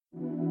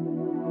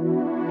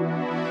Go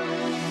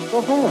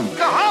home.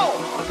 Go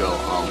home! Go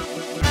home.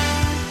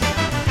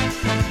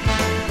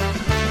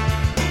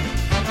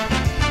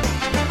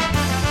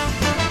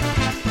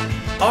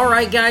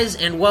 Alright guys,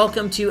 and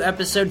welcome to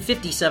episode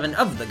 57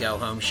 of The Go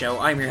Home Show.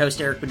 I'm your host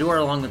Eric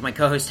Bedour, along with my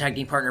co-host, tag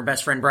team partner,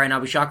 best friend Brian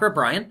Abushakra.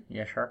 Brian?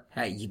 Yeah, sure.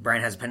 Hey,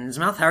 Brian has a pen in his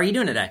mouth. How are you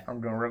doing today? I'm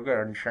doing real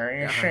good.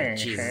 Sure,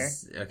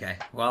 Jesus. Okay,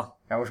 well,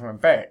 That was my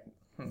bet.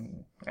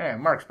 Yeah,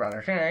 Marx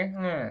Brothers.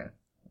 Yeah.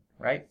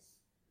 Right?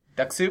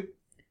 Duck soup?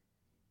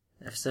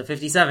 episode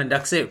 57,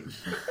 Duck Soup.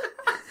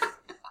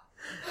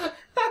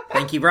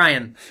 Thank you,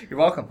 Brian. You're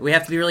welcome. We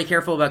have to be really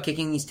careful about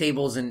kicking these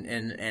tables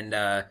and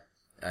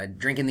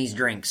drinking these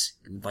drinks.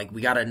 Like,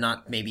 we gotta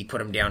not maybe put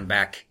them down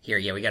back here.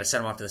 Yeah, we gotta set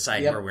them off to the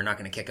side Yep. where we're not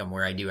gonna kick them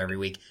where I do every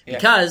week. Yeah.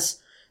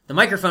 Because the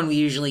microphone we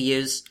usually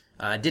use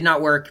did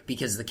not work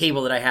because the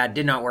cable that I had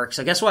did not work.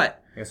 So guess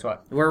what? Guess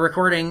what? We're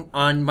recording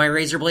on my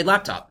Razer Blade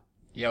laptop.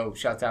 Yo,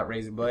 shouts out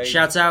Razor Blade.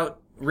 Shouts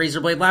out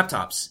Razer Blade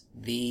laptops.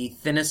 The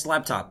thinnest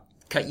laptop.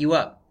 Cut you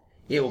up.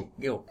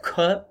 It'll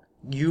cut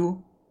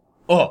you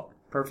up.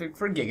 Perfect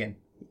for gigging.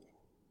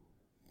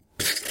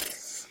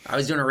 I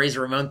was doing a Razor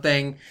Ramon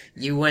thing.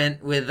 You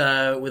went with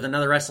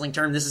another wrestling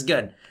term. This is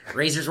good.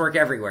 Razors work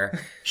everywhere.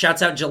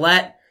 Shouts out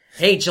Gillette.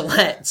 Hey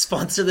Gillette,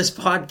 sponsor this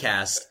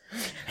podcast.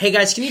 Hey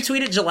guys, can you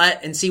tweet at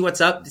Gillette and see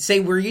what's up? Say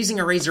we're using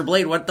a Razer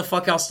Blade. What the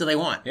fuck else do they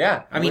want?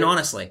 Yeah. I mean,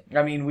 honestly.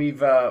 I mean,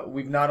 we've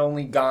not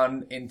only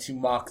gone into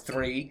Mach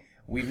 3,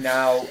 we've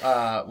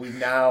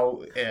now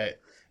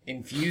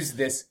infused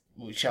this,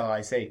 shall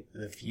I say,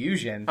 the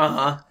fusion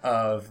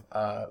of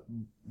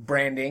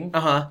branding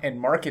and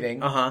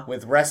marketing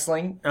with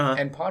wrestling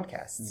and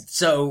podcasts.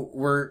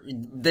 So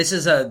this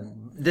is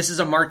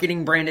a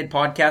marketing branded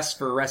podcast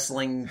for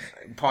wrestling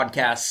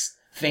podcasts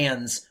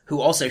fans who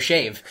also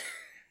shave.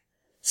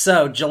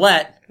 So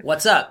Gillette,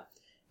 what's up?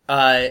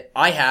 I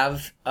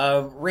have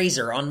a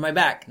razor on my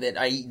back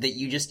that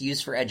you just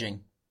use for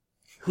edging.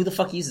 Who the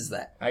fuck uses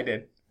that? I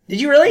did. Did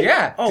you really?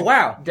 Yeah. Oh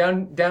wow.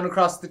 Down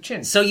across the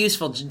chin. So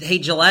useful. Hey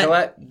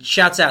Gillette,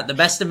 shouts out. The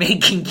best a man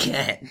can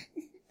get.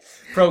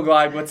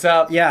 ProGlide, what's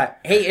up? Yeah.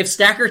 Hey, if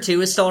Stacker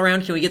 2 is still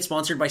around, can we get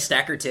sponsored by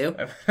Stacker 2?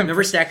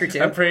 Remember Stacker 2?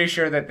 I'm pretty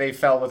sure that they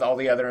fell with all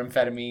the other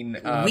amphetamine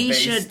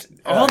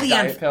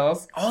diet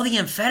pills. All the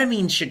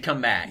amphetamines should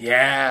come back.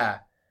 Yeah.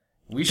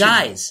 We should,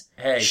 Guys,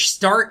 hey,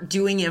 start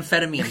doing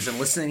amphetamines and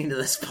listening to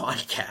this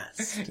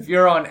podcast. if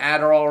you're on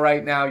Adderall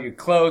right now, you're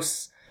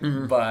close,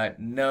 but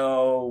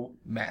no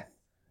meth.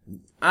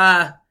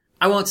 I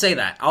won't say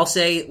that. I'll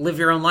say live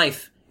your own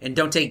life and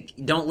don't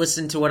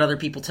listen to what other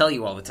people tell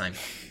you all the time.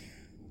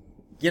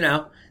 You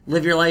know,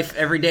 live your life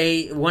every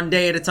day, one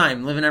day at a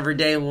time. Living every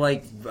day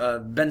like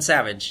Ben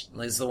Savage,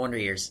 like the Wonder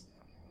Years.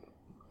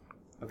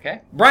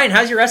 Okay. Brian,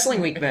 how's your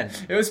wrestling week been?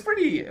 It was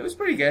pretty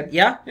good.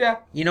 Yeah? Yeah.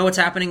 You know what's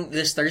happening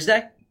this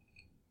Thursday?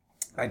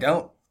 I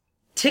don't.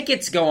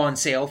 Tickets go on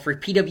sale for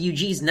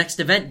PWG's next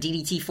event,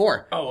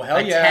 DDT4. Oh, hell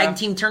a yeah. tag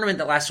team tournament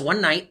that lasts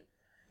one night.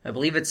 I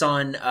believe it's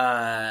on the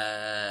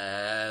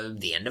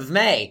end of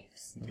May.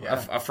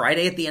 Yeah. A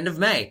Friday at the end of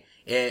May.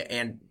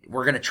 And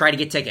we're going to try to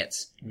get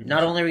tickets.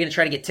 Not only are we going to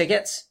try to get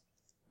tickets,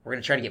 we're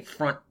going to try to get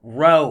front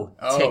row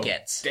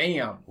tickets.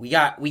 Damn. We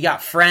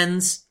got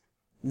friends,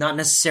 not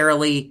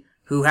necessarily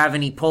who have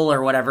any pull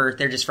or whatever.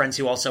 They're just friends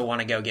who also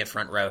want to go get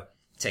front row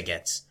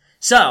tickets.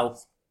 So,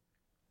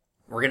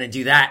 we're going to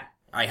do that.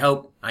 I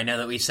hope. I know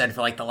that we've said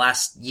for like the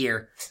last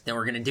year that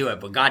we're going to do it,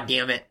 but god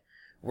damn it,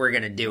 we're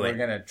going to do it.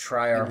 We're going to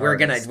try our We're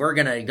hardest.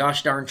 going to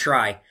gosh darn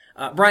try.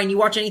 Brian, you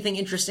watch anything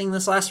interesting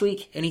this last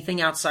week?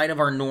 Anything outside of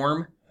our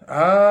norm?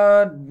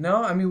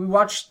 No. I mean, we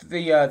watched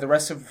the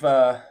rest of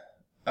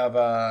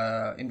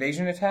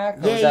Invasion Attack.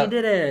 Yeah, you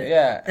did it.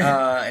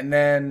 Yeah. and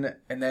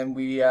then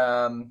we,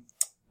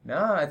 no,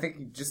 I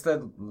think just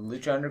the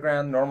Lucha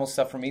Underground, normal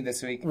stuff for me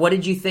this week. What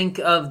did you think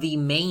of the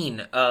main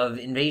of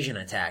Invasion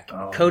Attack?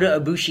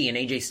 Kota Ibushi and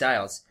AJ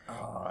Styles.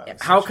 Oh,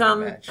 How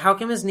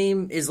come his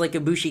name is like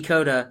Ibushi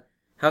Kota?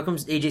 How come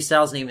AJ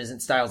Styles' name isn't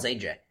Styles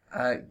AJ?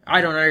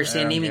 I don't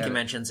understand naming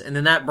conventions. And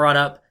then that brought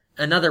up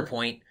another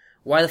point.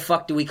 Why the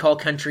fuck do we call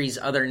countries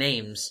other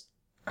names?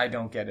 I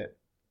don't get it.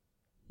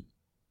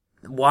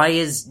 Why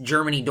is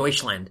Germany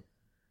Deutschland?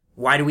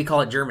 Why do we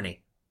call it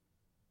Germany?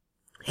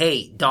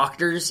 Hey,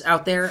 doctors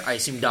out there, I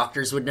assume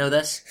doctors would know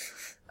this.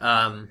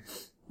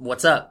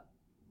 What's up?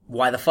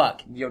 Why the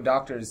fuck? Yo,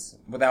 Doctors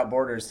Without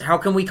Borders. How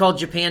come we call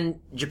Japan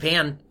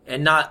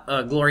and not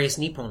Glorious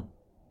Nippon?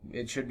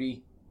 It should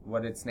be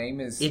what its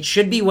name is. It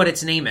should be what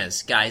its name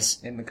is, guys.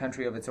 In the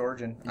country of its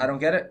origin. I don't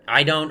get it.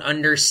 I don't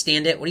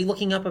understand it. What are you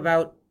looking up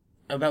about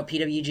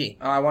PWG?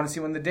 I want to see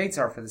when the dates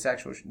are for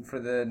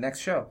the next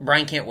show.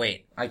 Brian can't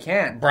wait. I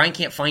can't. Brian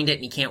can't find it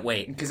and he can't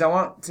wait. Because I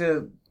want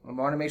to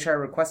make sure I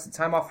request the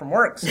time off from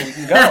work so we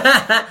can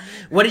go.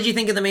 What did you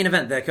think of the main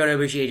event, the Kota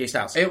Ibushi AJ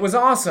Styles? It was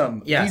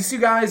awesome. Yeah. These two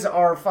guys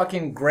are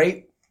fucking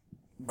great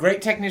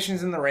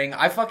technicians in the ring.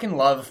 I fucking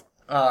love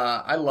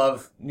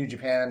New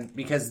Japan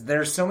because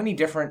there's so many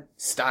different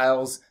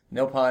styles.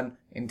 No pun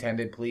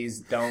intended, please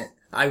don't.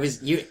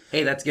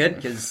 Hey, that's good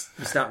because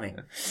you stopped me.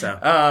 So,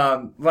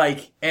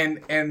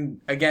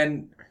 and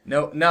again,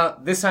 No,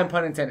 this time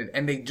pun intended.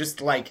 And they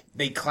just like,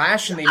 they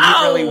clash and they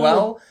meet really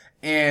well.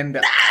 And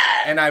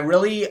I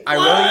really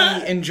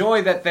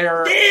enjoy that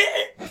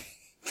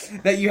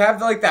that you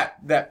have like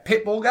that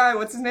pit bull guy.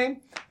 What's his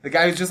name? The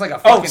guy who's just like a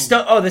fucking...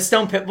 the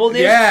Stone Pitbull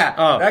dude? Yeah.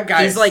 Oh, that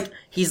guy.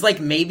 He's like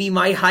maybe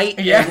my height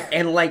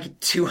and like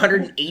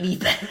 280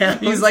 pounds.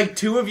 He's like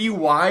 2 of you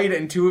wide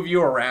and 2 of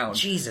you around.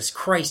 Jesus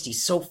Christ,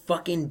 he's so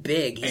fucking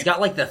big. He's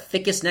got like the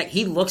thickest neck.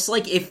 He looks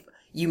like if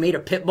you made a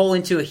pit bull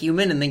into a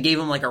human and then gave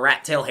him like a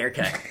rat tail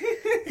haircut.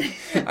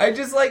 I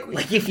just like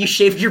if you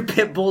shaved your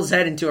pit bull's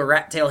head into a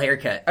rat tail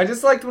haircut. I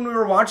just liked when we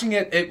were watching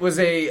it. It was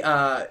a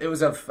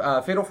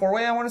fatal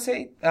 4-way, I want to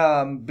say,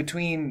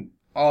 between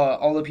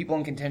all the people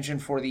in contention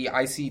for the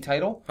IC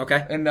title.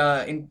 Okay. And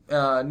in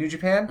New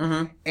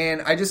Japan.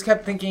 And I just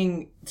kept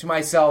thinking to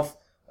myself,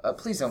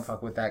 please don't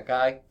fuck with that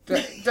guy.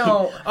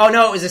 Don't. Oh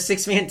no, it was a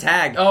 6-man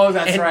tag. Oh,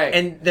 that's right.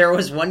 And there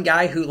was one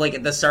guy who, like,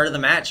 at the start of the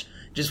match,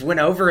 just went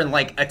over and,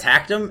 like,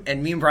 attacked him,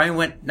 and me and Brian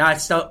went, nah,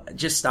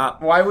 just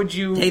stop. Why would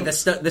you... Hey, the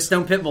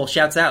Stone Pitbull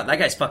shouts out, that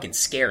guy's fucking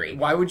scary.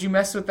 Why would you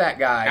mess with that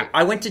guy?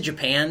 I went to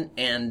Japan,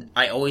 and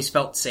I always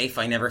felt safe.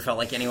 I never felt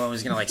like anyone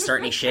was gonna, like, start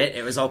any shit.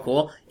 It was all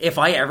cool. If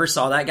I ever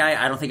saw that guy,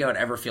 I don't think I would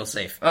ever feel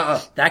safe.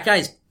 That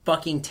guy's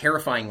fucking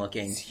terrifying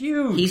looking. He's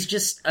huge. He's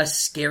just a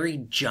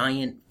scary,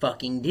 giant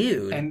fucking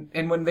dude.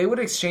 And when they would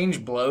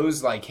exchange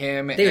blows like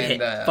him they would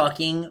and... hit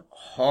fucking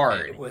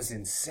hard. It was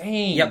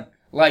insane. Yep.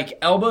 Like,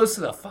 elbows to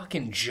the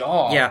fucking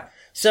jaw. Yeah.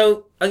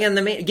 So, again,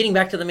 getting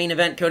back to the main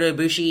event, Kota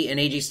Ibushi and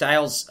AJ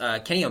Styles,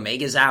 Kenny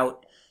Omega's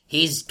out.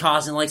 He's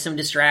causing, like, some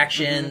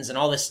distractions and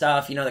all this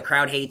stuff. You know, the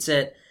crowd hates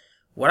it.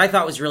 What I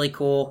thought was really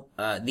cool,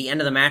 the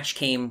end of the match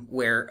came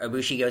where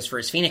Ibushi goes for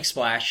his Phoenix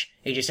Splash.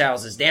 AJ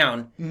Styles is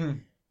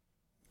down.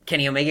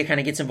 Kenny Omega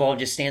kind of gets involved,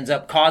 just stands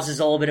up, causes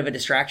a little bit of a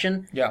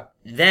distraction. Yeah.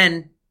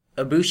 Then,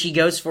 Ibushi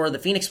goes for the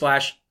Phoenix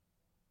Splash.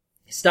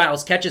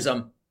 Styles catches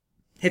him.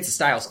 Hits a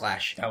Styles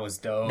Clash. That was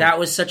dope. That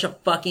was such a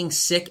fucking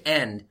sick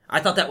end.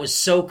 I thought that was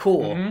so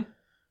cool.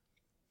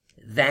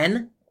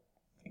 Then...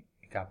 It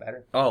got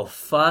better. Oh,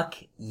 fuck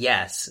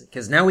yes.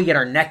 Because now we get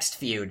our next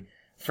feud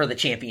for the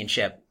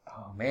championship.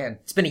 Oh, man.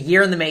 It's been a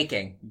year in the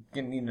making.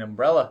 You're gonna need an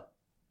umbrella.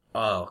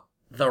 Oh.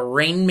 The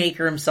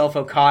Rainmaker himself,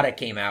 Okada,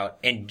 came out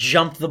and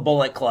jumped the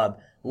Bullet Club.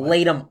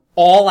 Laid them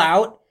all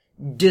out.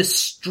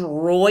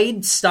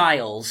 Destroyed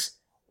Styles...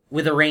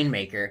 with a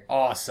Rainmaker.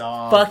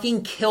 Awesome.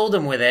 Fucking killed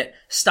him with it.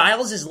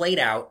 Styles is laid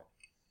out.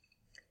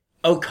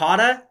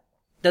 Okada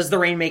does the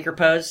Rainmaker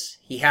pose.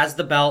 He has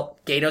the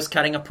belt. Gato's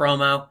cutting a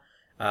promo,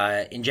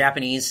 in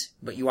Japanese,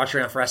 but you watch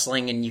enough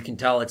wrestling and you can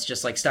tell it's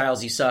just like,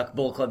 Styles, you suck.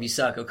 Bullet Club, you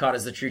suck.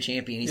 Okada's the true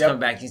champion. He's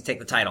coming back. He's take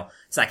the title.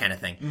 It's that kind of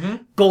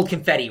thing. Gold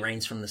confetti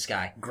rains from the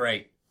sky.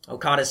 Great.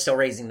 Okada's still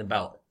raising the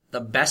belt.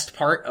 The best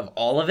part of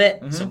all of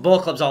it, so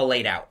Bullet Club's all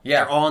laid out. Yeah.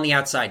 They're all on the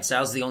outside.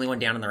 Styles is the only one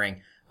down in the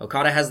ring.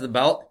 Okada has the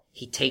belt.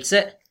 He takes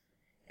it.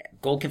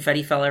 Gold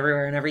confetti fell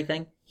everywhere and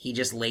everything. He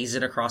just lays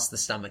it across the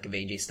stomach of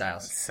AJ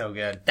Styles. So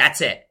good. That's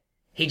it.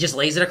 He just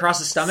lays it across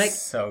the stomach.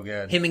 So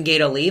good. Him and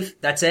Gato leave.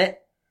 That's it.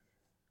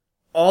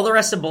 All the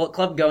rest of Bullet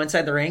Club go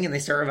inside the ring and they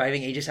start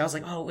reviving AJ Styles.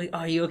 Like, oh, wait,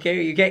 are you okay?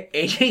 Are you okay?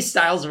 AJ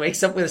Styles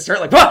wakes up with a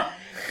start like, what?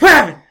 What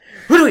happened?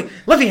 What do we?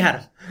 Let me at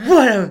him.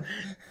 What?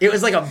 It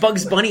was like a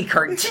Bugs Bunny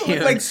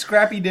cartoon. Like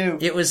Scrappy Doo.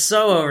 It was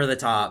so over the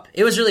top.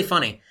 It was really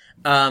funny.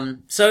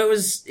 So it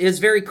was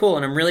very cool,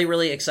 and I'm really,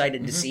 really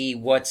excited to see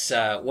what's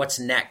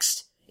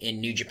next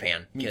in New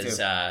Japan, because,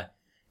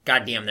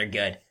 goddamn, they're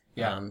good.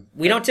 Yeah.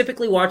 We don't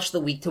typically watch the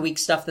week-to-week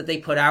stuff that they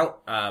put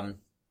out,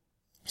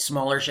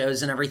 smaller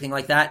shows and everything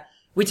like that.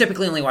 We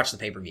typically only watch the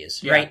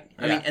pay-per-views, right?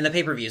 I mean, and the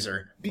pay-per-views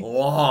are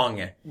long,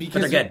 but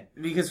they're good.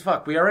 Because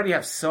fuck, we already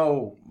have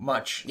so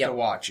much to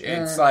watch.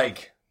 It's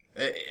like,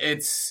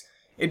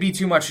 it'd be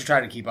too much to try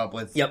to keep up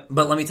with. Yep,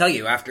 but let me tell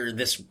you, after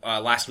this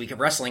last week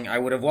of wrestling, I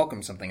would have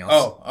welcomed something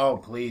else.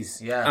 Oh,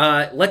 please,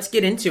 yeah. Let's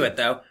get into it,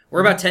 though.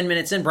 We're about 10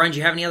 minutes in. Brian, do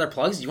you have any other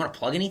plugs? Do you want to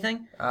plug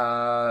anything?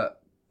 No,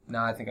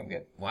 I think I'm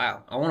good.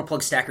 Wow. I want to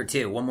plug Stacker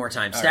 2 one more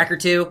time. Stacker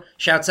 2,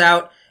 shouts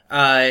out.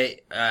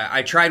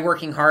 I tried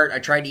working hard. I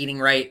tried eating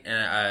right,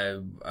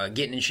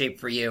 getting in shape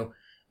for you.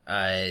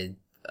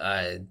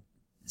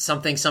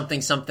 Something.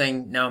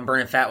 Now I'm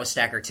burning fat with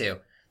Stacker 2.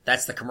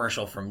 That's the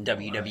commercial from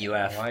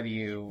WWF. Why do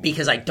you...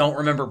 Because I don't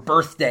remember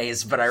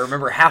birthdays, but I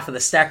remember half of the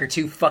Stacker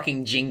 2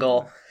 fucking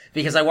jingle.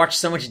 Because I watched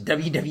so much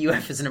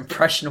WWF as an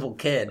impressionable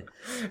kid.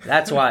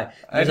 That's why.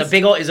 He's a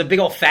big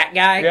old fat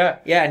guy. Yeah.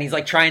 Yeah, and he's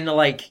like trying to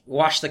like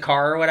wash the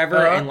car or whatever,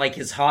 and like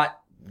his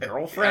hot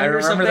girlfriend or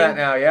something. I remember that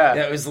now, yeah.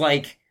 That was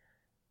like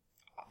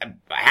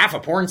half a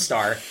porn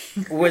star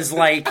was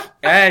like,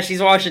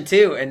 she's watching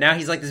too. And now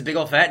he's like this big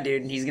old fat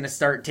dude, and he's gonna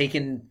start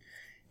taking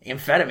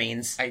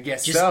amphetamines. I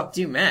guess Just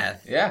do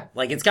meth. Yeah.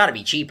 Like, it's gotta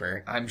be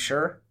cheaper. I'm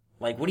sure.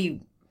 Like, what do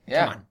you...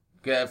 Yeah. Come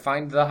on.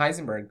 Find the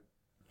Heisenberg.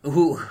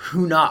 Who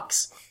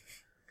knocks?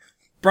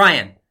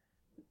 Brian.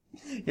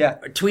 Yeah.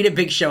 Tweet at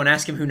Big Show and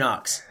ask him who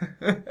knocks.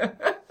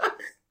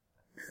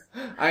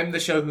 I'm the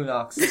show who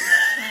knocks.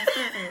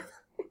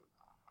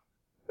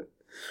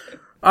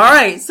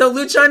 Alright, so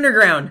Lucha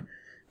Underground.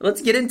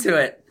 Let's get into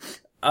it.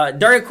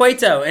 Dario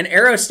Cueto, an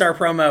Aerostar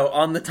promo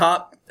on the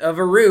top of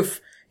a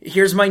roof.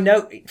 Here's my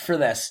note for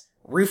this.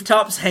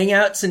 Rooftops,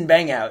 hangouts, and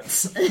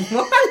bangouts.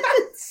 What?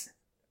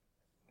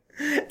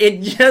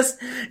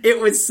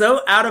 It was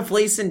so out of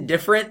place and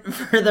different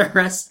for the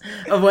rest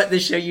of what the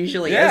show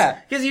usually is.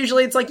 Because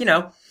usually it's like,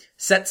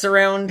 sets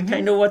around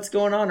kind of what's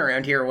going on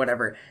around here or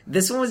whatever.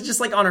 This one was just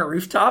like on a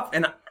rooftop,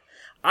 and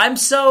I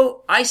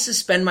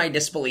suspend my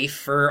disbelief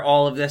for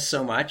all of this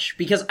so much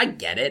because I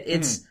get it.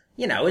 It's,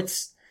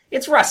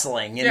 it's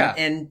wrestling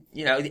and,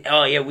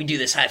 oh yeah, we do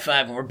this high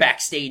five and we're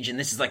backstage and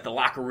this is like the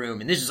locker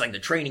room and this is like the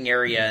training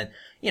area.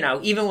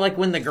 Even like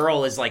when the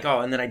girl is like,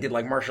 oh, and then I did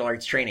like martial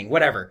arts training,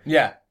 whatever.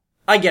 Yeah.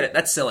 I get it.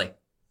 That's silly.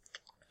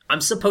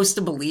 I'm supposed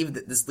to believe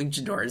that this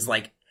luchador is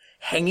like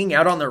hanging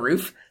out on the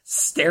roof,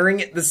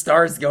 staring at the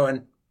stars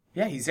going,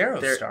 yeah, he's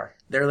Aerostar.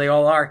 There they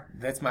all are.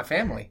 That's my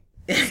family.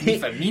 Mi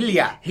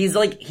familia. He's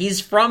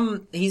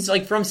from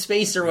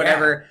space or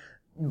whatever. Yeah.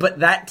 But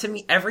that to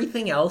me,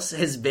 everything else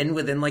has been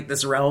within like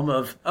this realm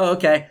of, oh,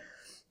 okay.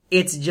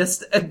 It's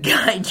just a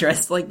guy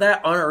dressed like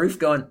that on a roof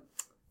going,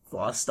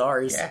 lost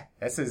stars. Yeah,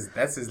 that's his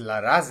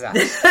La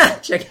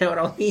Raza. Check out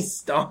all these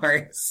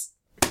stars.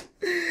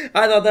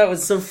 I thought that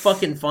was so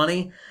fucking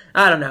funny.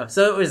 I don't know.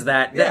 So it was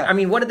that. Yeah. I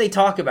mean, what did they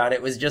talk about?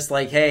 It was just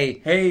like,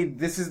 hey,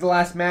 this is the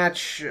last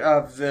match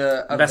of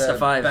the best of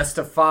five. Best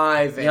of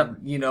five, and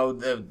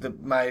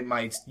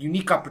my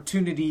unique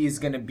opportunity is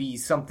going to be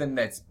something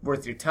that's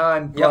worth your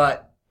time,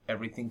 but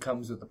everything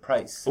comes with a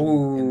price.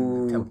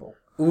 In the temple.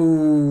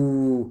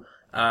 Ooh.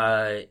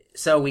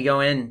 So we go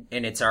in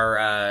and it's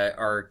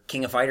our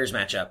King of Fighters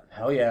matchup.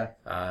 Hell yeah.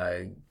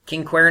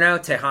 King Cuerno,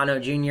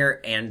 Tejano Jr.,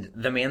 and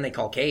the man they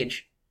call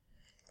Cage.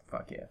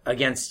 Fuck yeah.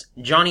 Against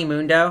Johnny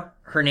Mundo,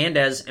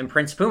 Hernandez, and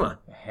Prince Puma.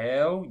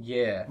 Hell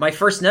yeah. My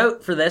first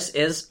note for this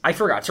is I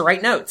forgot to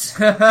write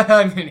notes.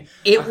 I mean,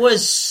 it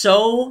was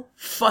so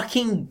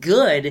fucking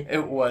good.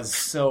 It was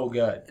so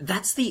good.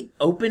 That's the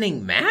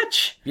opening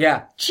match?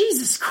 Yeah.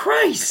 Jesus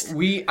Christ.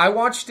 I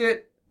watched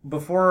it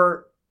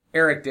before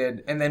Eric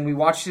did, and then we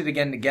watched it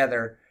again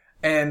together.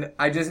 And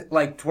I just,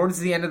 like, towards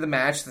the end of the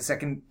match, the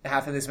second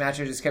half of this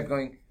match, I just kept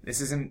going, this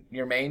isn't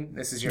your main,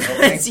 this is your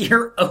opening. It's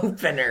your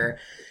opener.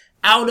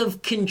 Out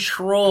of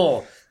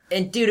control.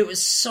 And dude, it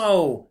was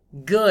so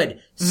good.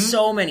 Mm-hmm.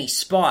 So many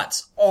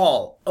spots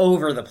all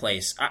over the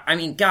place. I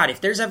mean, God,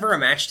 if there's ever a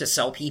match to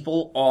sell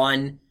people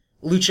on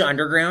Lucha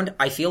Underground,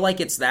 I feel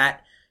like it's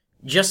that.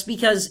 Just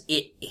because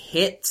it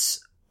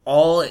hits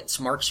all its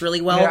marks really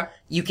well. Yeah.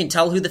 You can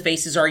tell who the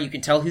faces are. You can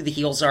tell who the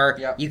heels are.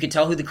 Yep. You can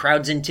tell who the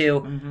crowd's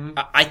into. Mm-hmm.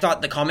 I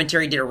thought the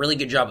commentary did a really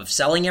good job of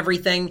selling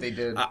everything. They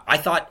did. I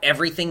thought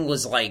everything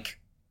was like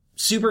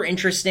super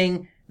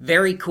interesting.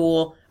 Very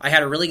cool. I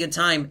had a really good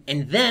time.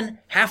 And then,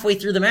 halfway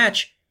through the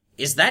match,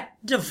 is that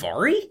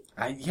Daivari?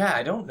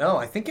 I don't know.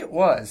 I think it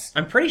was.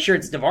 I'm pretty sure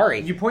it's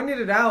Daivari. You pointed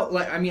it out.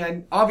 Like, I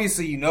mean,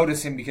 obviously you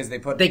notice him because they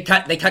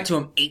cut to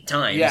him 8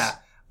 times. Yeah.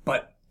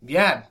 But,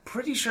 yeah,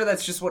 pretty sure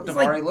that's just what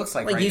Daivari looks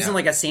like right using now.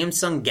 like a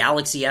Samsung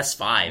Galaxy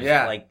S5.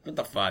 Yeah. Like, what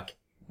the fuck?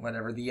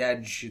 Whatever, the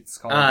Edge, it's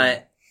called.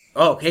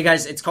 Oh, hey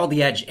guys, it's called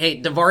the Edge. Hey,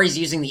 Daivari's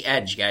using the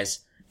Edge, guys.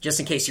 Just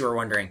in case you were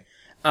wondering.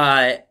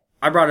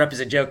 I brought it up as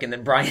a joke, and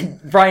then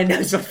Brian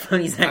knows what phone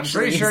he's actually I'm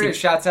pretty sure it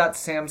shouts out to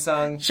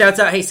Samsung. Shouts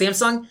out, hey,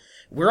 Samsung,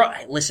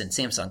 listen,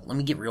 Samsung, let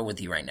me get real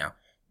with you right now.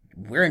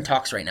 We're in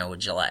talks right now with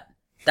Gillette.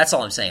 That's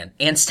all I'm saying.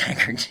 And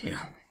Stagger, too.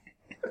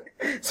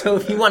 So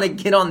if you want to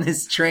get on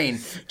this train,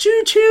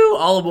 choo-choo,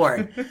 all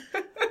aboard.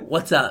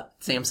 What's up,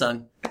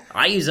 Samsung?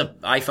 I use an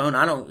iPhone.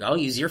 I'll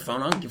use your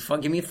phone.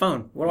 Give me a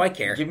phone. What do I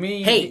care?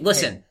 Hey,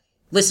 listen.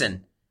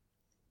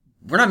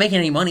 We're not making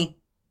any money.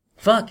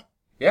 Fuck.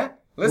 Yeah.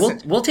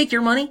 Listen, we'll take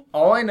your money.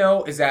 All I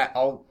know is that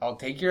I'll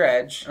take your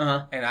Edge,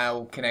 and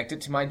I'll connect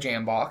it to my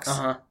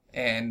Jambox,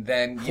 and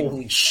then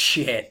holy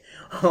shit!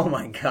 Oh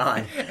my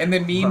god! And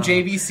then me and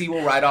JVC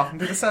will ride off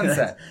into the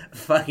sunset.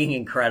 Fucking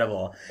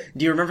incredible!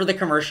 Do you remember the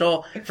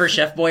commercial for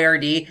Chef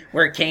Boyardee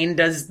where Kane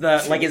does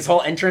his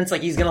whole entrance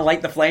like he's gonna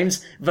light the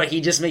flames, but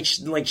he just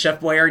makes like Chef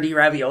Boyardee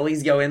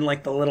raviolis go in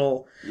like the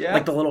little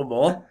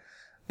bowl?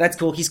 That's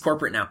cool. He's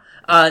corporate now.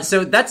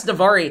 So that's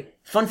Daivari.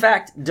 Fun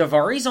fact: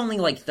 Daivari's only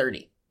like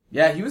 30.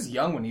 Yeah, he was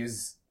young when he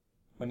was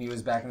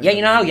back in the Yeah,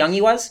 you know how young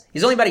he was?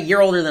 He's only about a year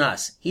older than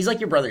us. He's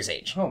like your brother's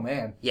age. Oh,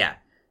 man. Yeah.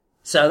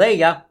 So, there you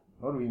go.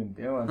 What are we even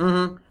doing?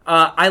 Mm-hmm.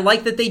 I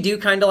like that they do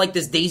kind of like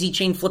this daisy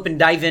chain flip and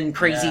dive in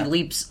crazy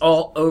leaps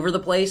all over the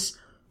place.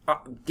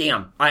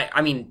 Damn.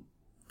 I mean,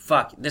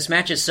 fuck. This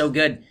match is so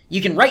good. You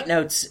can write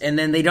notes, and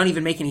then they don't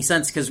even make any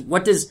sense, because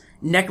what does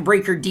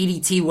neckbreaker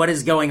DDT, what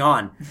is going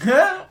on?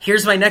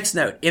 Here's my next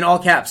note, in all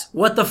caps.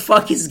 What the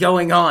fuck is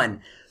going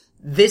on?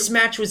 This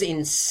match was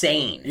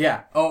insane.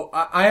 Yeah. Oh,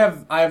 I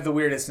have the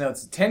weirdest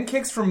notes. 10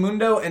 kicks from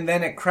Mundo and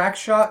then a crack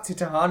shot to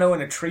Tejano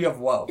and a tree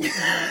of woe.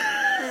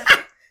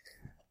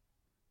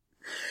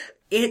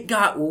 It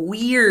got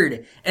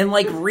weird and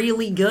like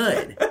really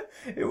good.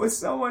 It was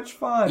so much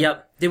fun.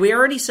 Yep. Did we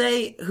already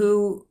say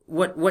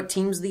what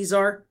teams these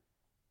are?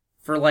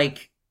 For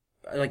like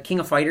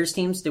King of Fighters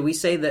teams? Did we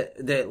say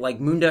that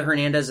like Mundo,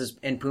 Hernandez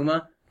and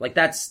Puma? Like,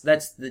 that's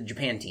the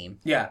Japan team.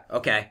 Yeah.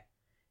 Okay.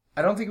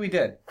 I don't think we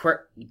did.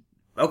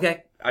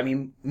 Okay. I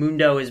mean,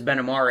 Mundo is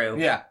Benamaru.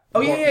 Yeah. Oh,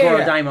 yeah, Goro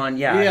yeah. Daimon,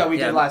 yeah. Yeah, we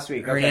did last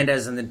week. Okay.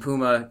 Hernandez and then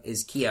Puma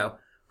is Kyo.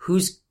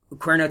 Who's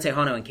Cuerno,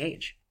 Tejano, and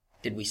Cage?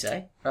 Did we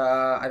say?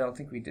 I don't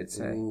think we did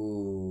say.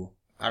 Ooh.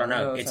 I don't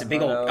know. Cuerno, It's a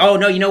big old... Tejano. Oh,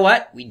 no, you know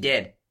what? We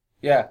did.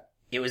 Yeah.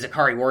 It was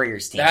Akari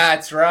Warriors team.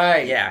 That's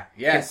right. Yeah.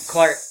 Yes.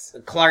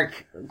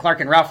 Clark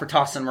and Ralph were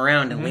tossing them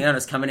around, and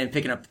Leona's coming in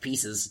picking up the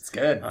pieces. It's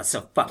good. Oh, it's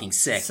so fucking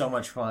sick. So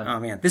much fun. Oh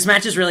man, this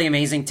match is really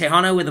amazing.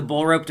 Tejano with a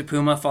bull rope to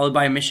Puma, followed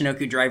by a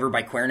Michinoku driver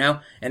by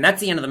Cuerno, and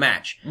that's the end of the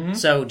match.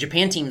 So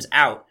Japan team's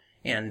out,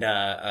 and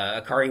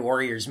Akari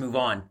Warriors move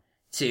on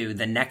to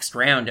the next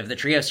round of the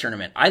trios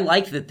tournament. I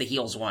like that the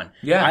heels won.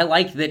 Yeah. I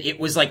like that it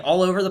was like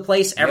all over the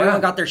place. Everyone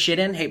Yeah. got their shit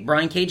in. Hey,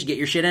 Brian Cage, get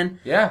your shit in.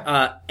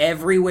 Yeah.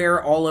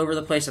 Everywhere, all over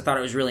the place. I thought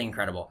it was really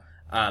incredible.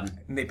 And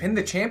they pinned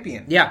the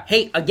champion. Yeah.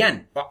 Hey,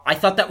 again, I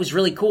thought that was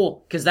really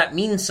cool because that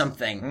means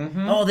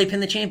something. Oh, they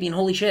pinned the champion.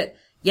 Holy shit.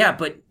 Yeah,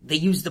 but they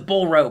used the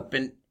bull rope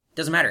and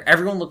doesn't matter.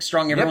 Everyone looks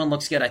strong. Everyone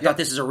looks good. I thought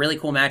this is a really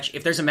cool match.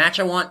 If there's a match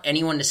I want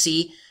anyone to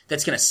see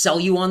that's going to sell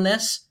you on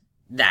this,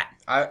 that.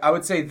 I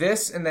would say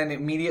this, and then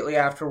immediately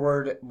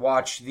afterward,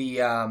 watch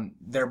the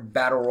their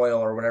battle royal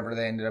or whatever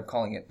they ended up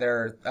calling it.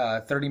 Their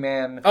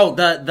 30-man. Oh,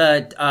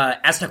 the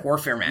Aztec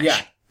Warfare match.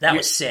 Yeah. That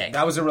was sick.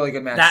 That was a really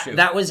good match too.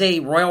 That was a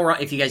Royal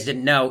Rumble, if you guys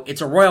didn't know,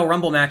 it's a Royal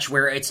Rumble match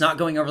where it's not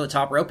going over the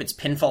top rope, it's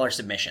pinfall or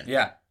submission.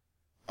 Yeah.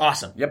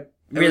 Awesome. Yep.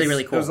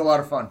 Really cool. It was a lot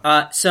of fun.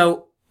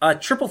 So a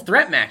triple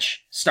threat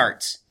match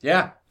starts.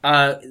 Yeah.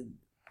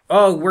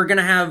 We're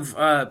gonna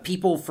have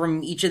people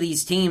from each of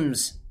these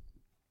teams.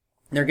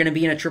 They're gonna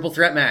be in a triple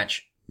threat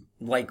match.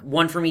 Like,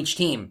 one from each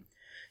team.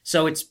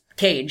 So it's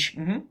Cage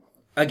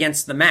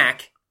against the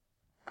Mac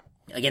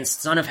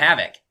against Son of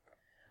Havoc.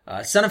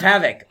 Son of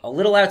Havoc, a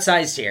little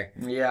outsized here.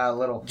 Yeah, a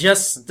little.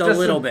 Just a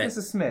little bit.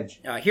 Just a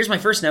smidge. Here's my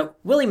first note.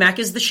 Willie Mack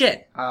is the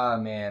shit. Ah,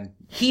 man.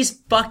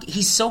 He's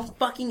so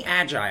fucking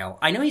agile.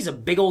 I know he's a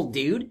big old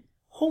dude.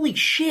 Holy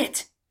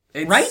shit.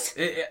 Right?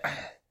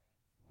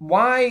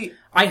 Why?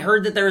 I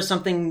heard that there was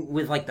something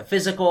with, like, the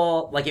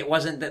physical, like, it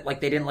wasn't that, like,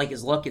 they didn't like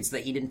his look, it's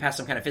that he didn't pass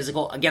some kind of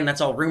physical. Again,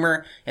 that's all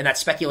rumor, and that's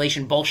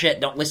speculation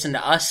bullshit. Don't listen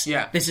to us.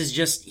 Yeah. This is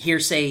just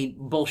hearsay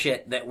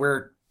bullshit that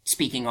we're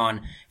speaking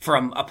on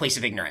from a place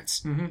of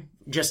ignorance.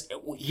 Just,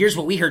 here's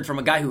what we heard from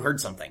a guy who heard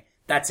something.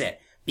 That's it.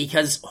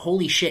 Because,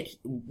 holy shit,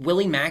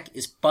 Willie Mack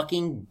is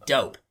fucking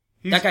dope.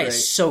 That guy great.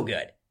 is so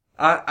good.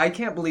 I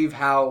can't believe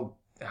how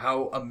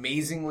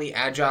amazingly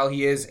agile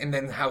he is, and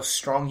then how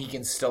strong he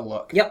can still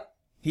look. Yep.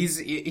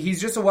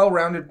 He's just a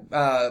well-rounded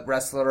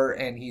wrestler,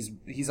 and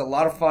he's a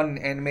lot of fun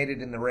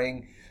animated in the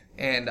ring,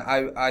 and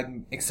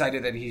I'm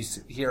excited that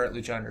he's here at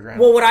Lucha Underground.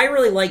 Well, what I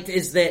really liked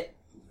is that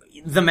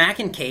the Mac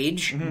and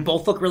Cage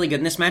both look really good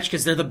in this match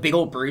because they're the big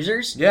old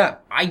bruisers. Yeah.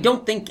 I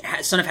don't think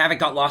Son of Havoc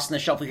got lost in the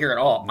shuffle here at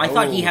all. I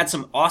thought he had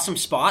some awesome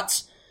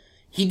spots.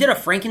 He did a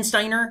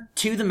Frankensteiner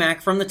to the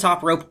Mac from the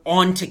top rope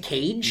onto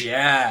Cage.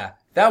 Yeah.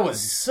 That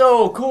was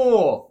so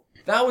cool.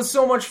 That was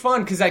so much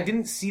fun because I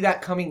didn't see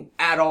that coming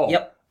at all.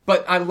 Yep.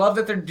 But I love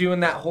that they're doing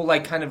that whole,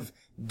 like, kind of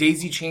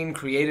daisy chain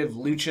creative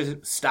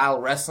lucha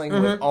style wrestling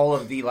with all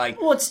of the, like...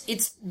 Well,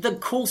 it's the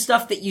cool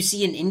stuff that you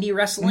see in indie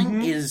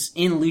wrestling is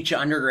in Lucha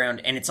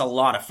Underground, and it's a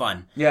lot of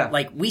fun. Yeah.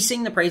 Like, we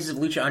sing the praises of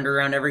Lucha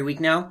Underground every week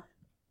now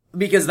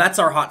because that's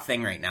our hot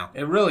thing right now.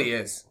 It really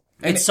is.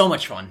 And It's so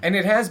much fun. And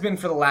it has been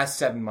for the last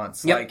 7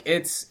 months. Yep. Like,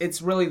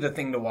 it's really the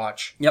thing to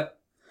watch. Yep.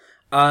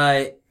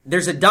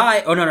 There's a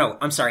die. Oh, no.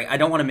 I'm sorry. I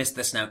don't want to miss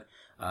this note.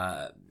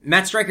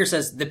 Matt Stryker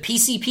says, the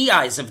PCP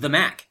eyes of the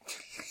Mac.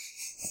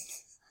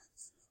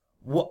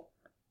 What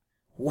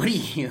do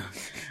you...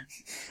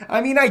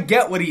 I mean, I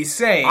get what he's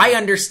saying. I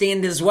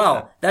understand as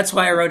well. That's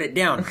why I wrote it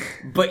down.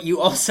 But you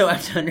also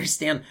have to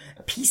understand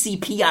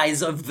PCP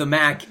eyes of the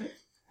Mac.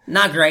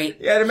 Not great.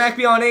 Yeah, the Mac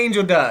be on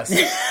angel dust.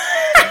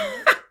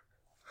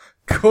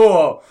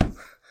 Cool.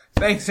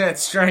 Thanks, Matt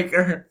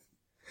Stryker.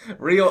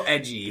 Real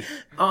edgy.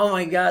 Oh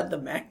my god, the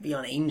Mac be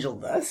on angel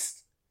dust.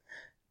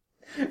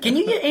 Can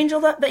you get angel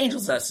dust? The angel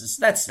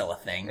dust that's still a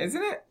thing.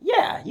 Isn't it?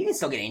 Yeah, you can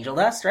still get angel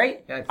dust,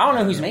 right? Yeah, I don't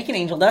know who's making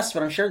angel dust,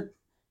 but I'm sure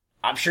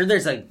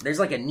there's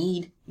like a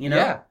need, you know?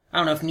 Yeah. I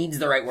don't know if need's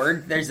the right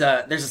word. There's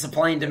a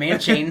supply and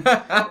demand chain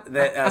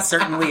that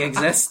certainly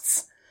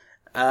exists.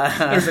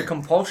 There's a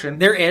compulsion.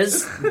 There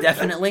is,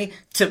 definitely,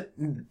 to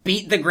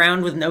beat the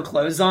ground with no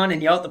clothes on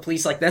and yell at the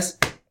police like this.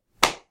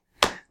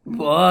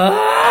 What?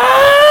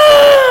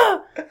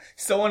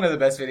 Still one of the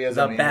best videos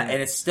on the internet.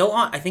 And it's still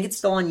on, I think it's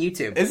still on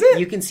YouTube. Is it?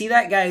 You can see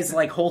that guy's,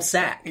 like, whole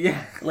sack.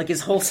 Yeah. Like,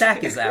 his whole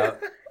sack is out,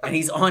 and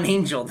he's on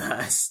angel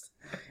dust.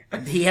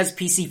 He has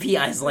PCP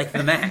eyes like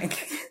the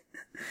Mac.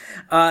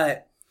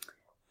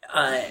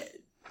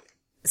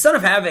 Son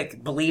of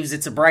Havoc believes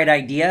it's a bright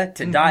idea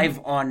to dive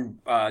on,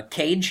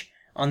 Cage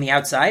on the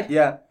outside.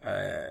 Yeah.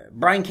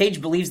 Brian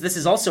Cage believes this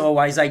is also a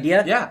wise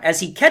idea. Yeah. As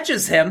he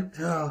catches him,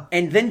 Ugh.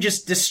 and then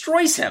just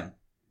destroys him.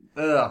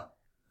 Ugh.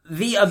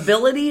 The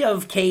ability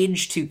of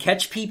Cage to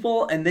catch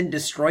people and then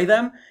destroy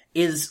them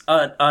is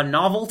a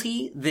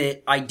novelty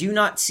that I do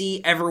not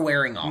see ever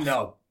wearing off.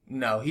 No.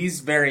 No,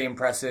 he's very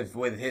impressive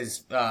with his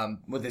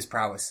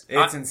prowess.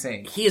 It's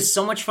insane. He is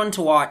so much fun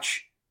to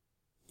watch.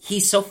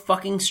 He's so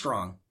fucking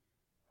strong.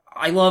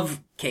 I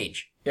love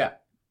Cage. Yeah.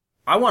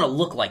 I want to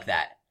look like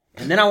that.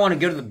 And then I want to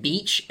go to the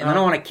beach, and then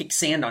I want to kick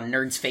sand on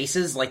nerds'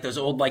 faces, like those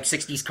old, like,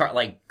 60s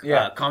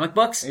comic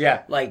books.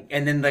 Yeah. Like,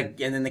 and then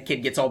the kid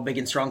gets all big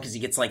and strong because he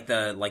gets, like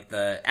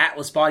the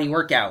Atlas body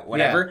workout,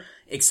 whatever. Yeah.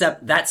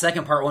 Except that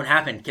second part won't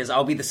happen, because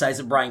I'll be the size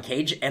of Brian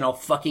Cage, and I'll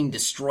fucking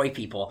destroy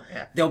people.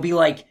 Yeah. They'll be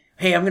like,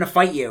 hey, I'm gonna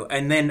fight you,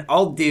 and then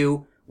I'll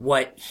do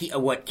what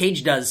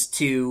Cage does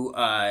to,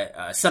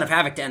 Son of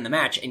Havoc to end the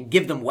match, and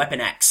give them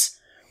Weapon X,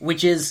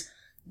 which is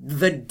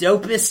the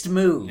dopest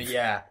move.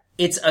 Yeah.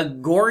 It's a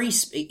gory,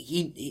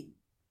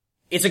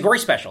 it's a gory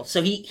special.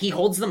 So he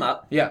holds them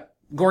up. Yeah.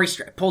 Gory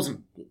pulls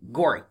them.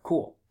 Gory.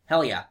 Cool.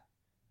 Hell yeah.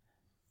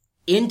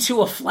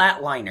 Into a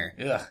flatliner.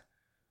 Ugh.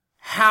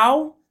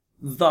 How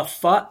the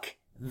fuck?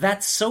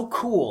 That's so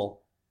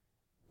cool.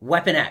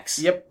 Weapon X.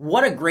 Yep.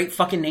 What a great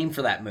fucking name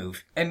for that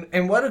move.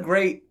 And what a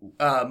great,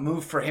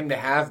 move for him to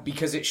have,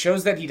 because it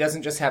shows that he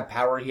doesn't just have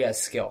power, he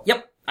has skill.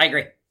 Yep. I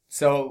agree.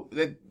 So,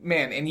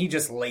 man, and he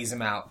just lays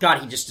him out. God,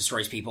 he just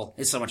destroys people.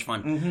 It's so much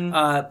fun.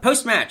 Mm-hmm.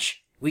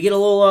 Post-match, we get a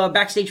little,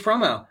 backstage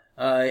promo.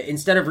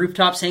 Instead of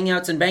rooftops,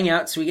 hangouts, and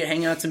bangouts, we get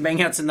hangouts and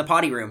bangouts in the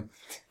potty room.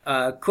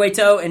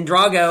 Cueto and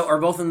Drago are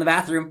both in the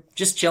bathroom,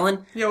 just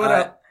chilling. Yeah, what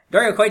up?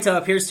 Dario Cueto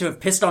appears to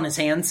have pissed on his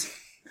hands.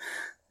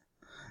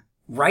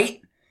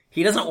 Right?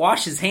 He doesn't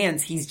wash his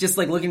hands. He's just,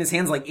 like, looking at his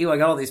hands like, ew, I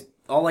got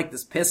all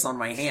this piss on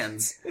my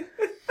hands.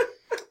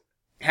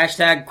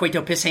 Hashtag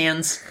Cueto piss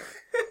hands.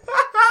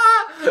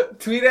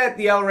 Tweet at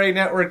the El Rey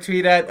Network.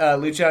 Tweet at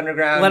Lucha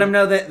Underground. Let him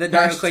know that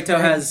Dario Cueto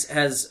has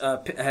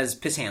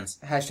piss hands.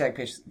 Hashtag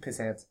piss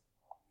hands.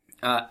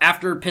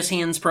 After piss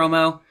hands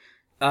promo,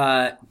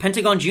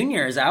 Pentagon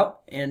Jr. is out,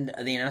 and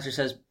the announcer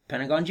says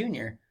Pentagon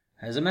Jr.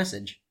 has a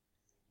message.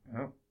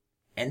 Oh.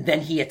 And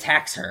then he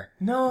attacks her.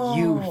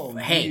 No.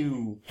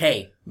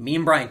 Hey, me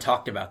and Brian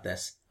talked about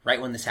this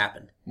right when this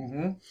happened.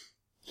 Mm-hmm.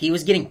 He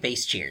was getting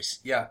face cheers.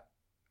 Yeah.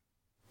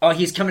 Oh,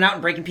 he's coming out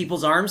and breaking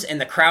people's arms, and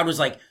the crowd was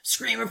like,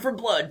 screaming for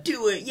blood,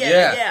 do it,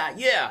 yeah.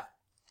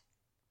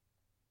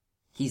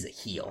 He's a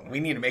heel. We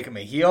need to make him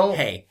a heel.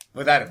 Hey.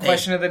 Without a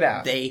question of the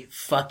doubt. They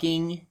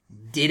fucking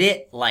did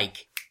it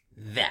like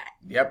that.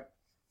 Yep.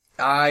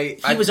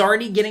 He was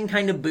already getting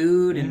kind of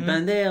booed and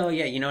bandeo,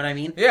 yeah, you know what I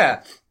mean?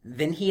 Yeah.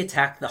 Then he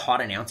attacked the hot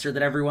announcer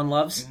that everyone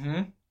loves.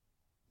 Mm-hmm.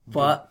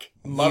 Fuck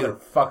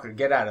Motherfucker,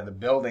 get out of the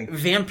building.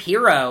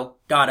 Vampiro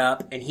got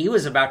up, and he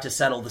was about to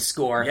settle the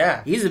score.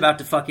 Yeah. He's about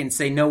to fucking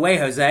say, no way,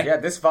 Jose. Yeah,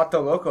 this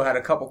Vato Loco had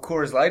a couple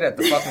Coors Light at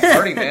the fucking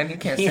party, man. He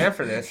can't stand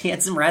for this. He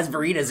had some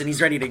raspberries, and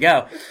he's ready to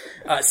go.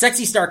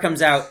 Sexy Star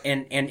comes out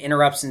and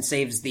interrupts and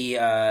saves the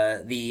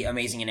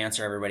amazing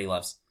announcer everybody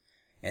loves.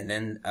 And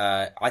then,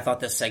 I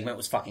thought this segment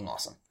was fucking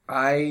awesome.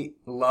 I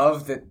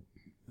love that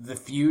the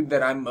feud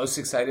that I'm most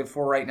excited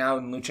for right now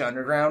in Lucha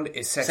Underground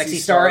is Sexy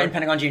Star and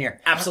Pentagon Jr.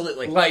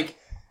 Absolutely. Like,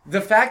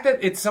 the fact that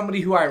it's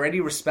somebody who I already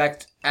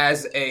respect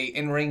as a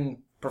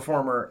in-ring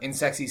performer in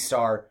Sexy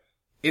Star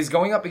is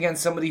going up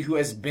against somebody who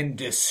has been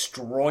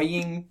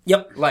destroying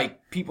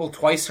like people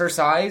twice her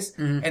size,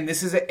 and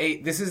this is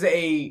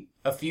a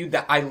feud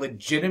that I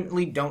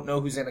legitimately don't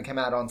know who's going to come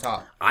out on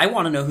top. I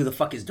want to know who the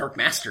fuck his Dark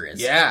Master is.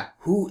 Yeah.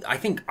 I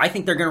think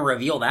they're going to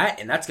reveal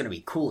that, and that's going to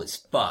be cool as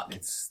fuck.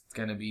 It's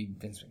going to be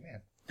Vince McMahon.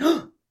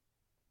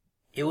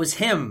 It was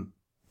him,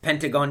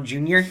 Pentagon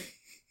Jr.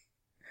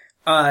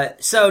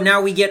 So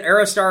now we get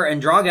Aerostar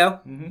and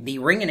Drago. Mm-hmm. The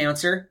ring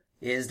announcer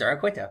is Dario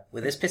Cueto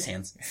with his piss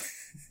hands.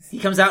 He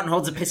comes out and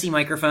holds a pissy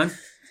microphone.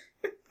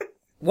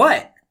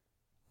 What?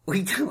 What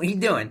are you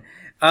doing?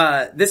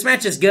 This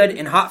match is good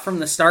and hot from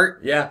the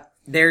start. Yeah.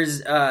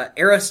 There's,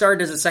 Aerostar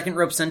does a second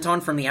rope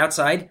senton from the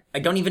outside. I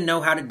don't even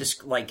know how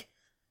to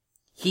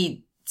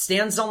he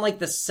stands on like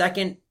the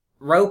second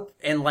rope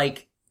and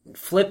like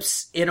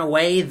flips in a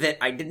way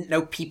that I didn't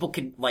know people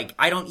could, like,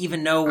 I don't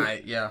even know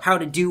how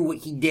to do what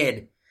he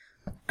did.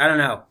 I don't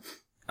know.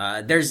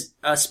 There's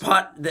a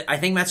spot that I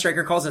think Matt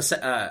Striker calls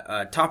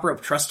a top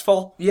rope trust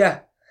fall.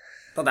 Yeah.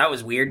 Thought that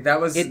was weird.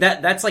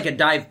 That's like a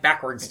dive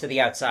backwards to the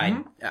outside.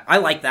 Mm-hmm. I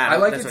like that. I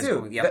like it too.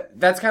 Cool. Yep.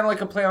 That's kind of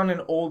like a play on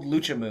an old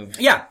lucha move.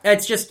 Yeah,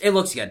 it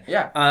looks good.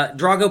 Yeah.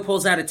 Drago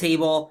pulls out a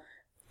table.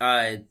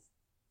 Aerostar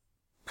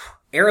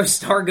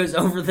goes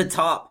over the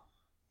top.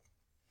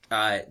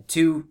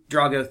 To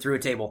Drago through a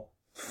table.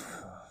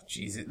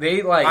 Jesus,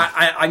 they like.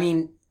 I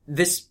mean,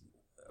 this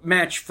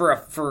match for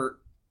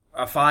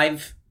a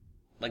 5,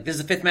 like this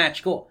is the 5th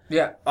match. Cool.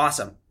 Yeah.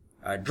 Awesome.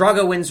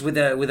 Drago wins with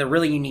a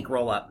really unique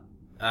roll up.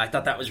 I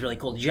thought that was really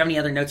cool. Did you have any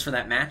other notes for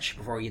that match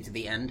before we get to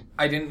the end?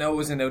 I didn't know it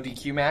was a no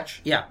DQ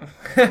match. Yeah.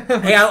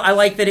 Hey, I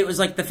like that it was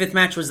like the 5th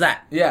match was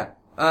that. Yeah.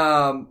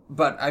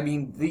 But I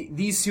mean,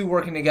 these two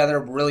working together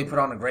really put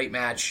on a great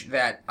match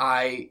that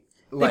They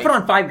put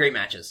on 5 great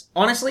matches.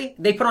 Honestly,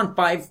 they put on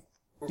 5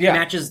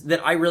 matches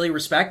that I really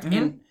respect,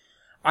 and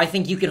I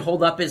think you could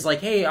hold up as like,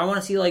 hey, I want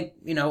to see like,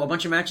 you know, a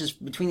bunch of matches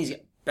between these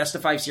best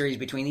of 5 series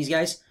between these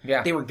guys.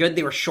 Yeah. They were good,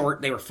 they were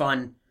short, they were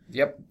fun.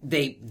 Yep.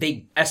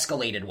 They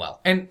escalated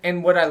well.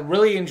 And what I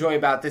really enjoy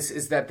about this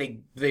is that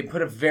they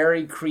put a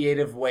very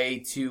creative way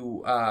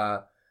to,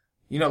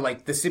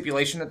 like the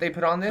stipulation that they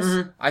put on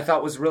this, I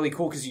thought was really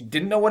cool because you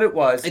didn't know what it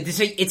was.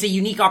 It's a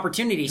unique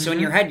opportunity. So in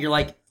your head, you're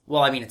like,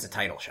 well, I mean, it's a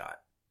title shot.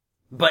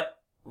 But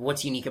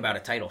what's unique about a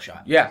title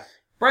shot? Yeah.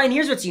 Brian,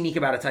 here's what's unique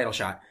about a title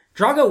shot.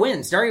 Drago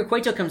wins. Dario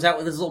Cueto comes out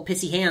with his little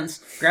pissy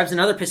hands, grabs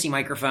another pissy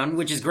microphone,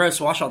 which is gross.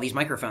 Wash all these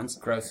microphones.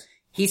 Gross.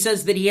 He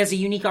says that he has a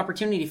unique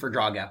opportunity for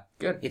Drago.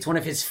 Good. It's one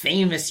of his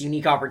famous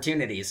unique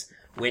opportunities,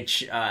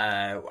 which,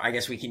 I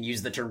guess we can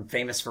use the term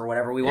famous for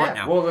whatever we want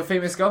now. Well, the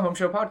famous Go Home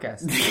Show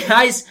podcast.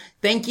 Guys,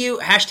 thank you.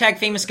 Hashtag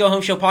famous Go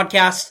Home Show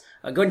podcast.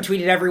 Go ahead and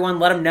tweet at everyone.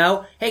 Let them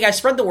know. Hey guys,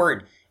 spread the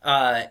word.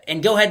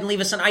 And go ahead and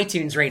leave us an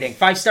iTunes rating.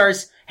 5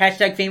 stars.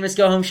 Hashtag famous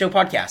Go Home Show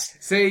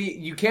podcast. Say,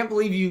 you can't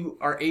believe you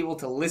are able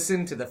to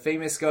listen to the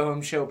famous Go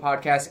Home Show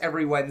podcast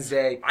every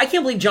Wednesday. I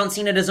can't believe John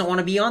Cena doesn't want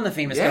to be on the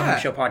famous Go Home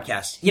Show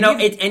podcast.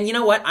 And you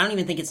know what? I don't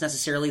even think it's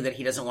necessarily that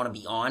he doesn't want to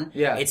be on.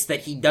 Yeah. It's that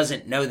he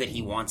doesn't know that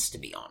he wants to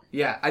be on.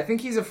 Yeah, I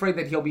think he's afraid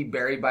that he'll be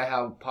buried by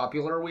how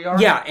popular we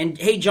are. Yeah, and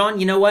hey, John,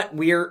 you know what?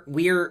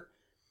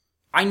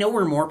 I know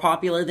we're more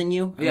popular than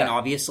you. I mean,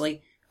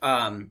 obviously.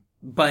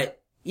 But,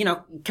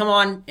 come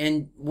on,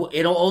 and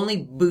it'll only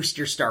boost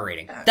your star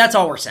rating. That's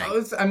all we're saying.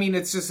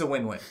 It's just a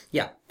win-win.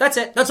 Yeah, that's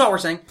it. That's all we're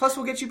saying. Plus,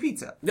 we'll get you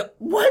pizza.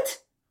 What?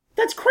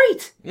 That's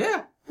great.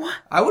 Yeah. What?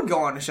 I would go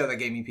on a show that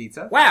gave me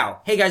pizza.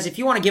 Wow. Hey guys, if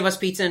you want to give us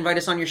pizza, invite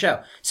us on your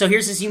show. So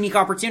here's this unique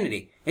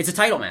opportunity. It's a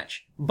title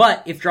match.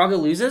 But if Drago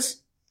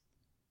loses,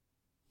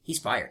 he's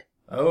fired.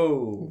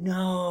 Oh.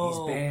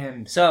 No. He's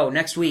banned. So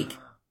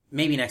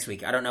maybe next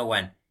week, I don't know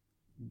when,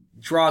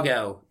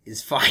 Drago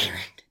is fired.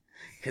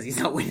 Because he's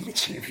not winning the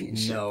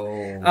championship.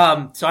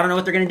 No. So I don't know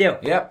what they're going to do.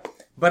 Yep.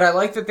 But I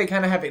like that they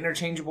kind of have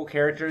interchangeable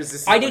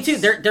characters. I do too.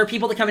 There are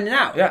people that come in and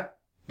out. Yeah.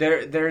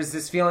 There's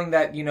this feeling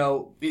that,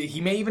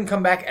 he may even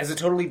come back as a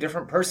totally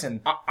different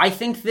person. I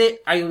think that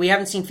we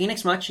haven't seen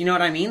Phoenix much, you know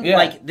what I mean? Yeah.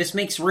 Like, this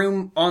makes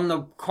room on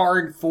the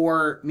card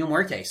for Mil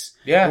Muertes.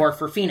 Yeah. Or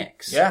for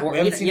Phoenix. Yeah. Or, we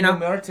haven't seen Mil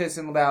Muertes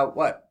in about,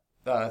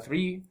 3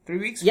 weeks? 4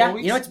 weeks? Yeah,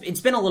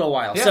 it's been a little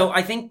while. Yeah. So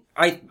I think,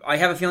 I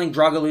have a feeling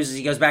Drago loses,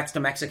 he goes back to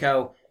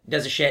Mexico,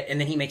 does a shit, and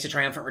then he makes a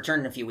triumphant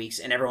return in a few weeks,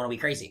 and everyone will be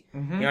crazy.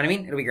 Mm-hmm. You know what I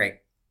mean? It'll be great.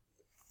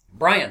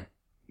 Brian,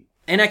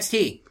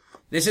 NXT.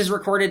 This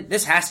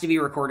has to be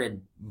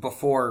recorded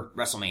before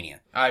WrestleMania.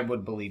 I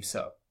would believe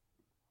so.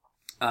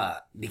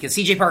 Because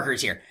CJ Parker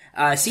is here.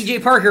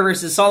 CJ Parker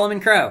versus Solomon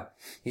Crow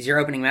is your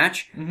opening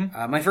match.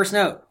 Mm-hmm. My first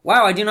note.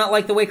 Wow, I do not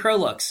like the way Crow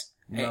looks.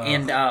 No.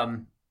 And,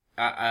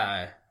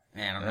 I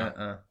don't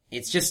know.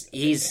 It's just,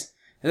 he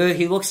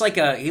looks like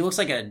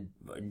a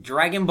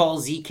Dragon Ball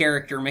Z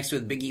character mixed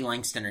with Biggie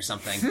Langston or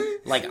something.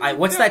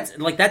 What's that,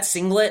 that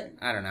singlet?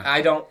 I don't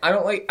know.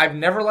 I've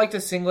never liked a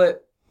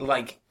singlet.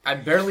 I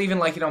barely even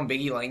like it on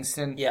Biggie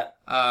Langston. Yeah.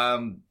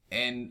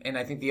 And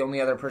I think the only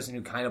other person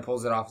who kind of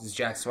pulls it off is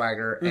Jack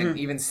Swagger. Mm-hmm. And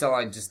even still,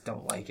 I just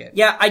don't like it.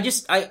 Yeah,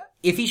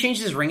 if he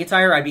changed his ring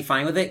attire, I'd be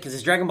fine with it, because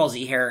his Dragon Ball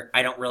Z hair,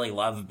 I don't really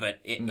love, but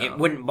it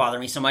wouldn't bother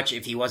me so much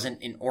if he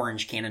wasn't an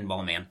orange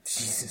cannonball man.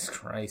 Jesus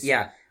Christ.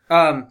 Yeah.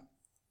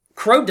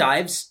 Crow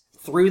dives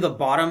through the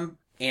bottom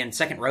and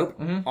second rope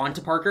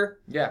onto Parker.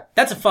 Yeah.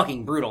 That's a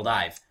fucking brutal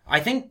dive. I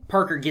think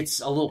Parker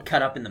gets a little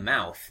cut up in the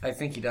mouth. I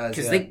think he does,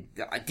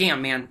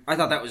 damn, man, I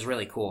thought that was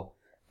really cool.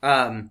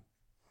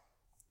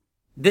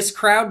 This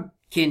crowd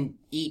can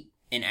eat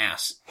an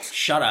ass.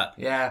 Shut up.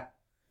 Yeah.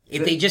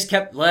 If they just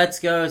kept, let's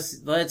go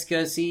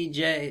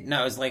CJ.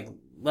 No, it was like,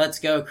 let's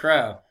go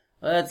Crow.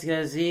 Let's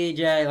go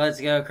CJ, let's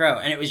go Crow.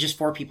 And it was just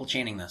 4 people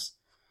chanting this.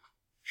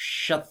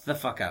 Shut the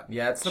fuck up.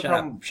 Yeah, it's the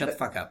problem. Shut the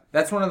fuck up.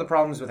 That's one of the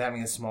problems with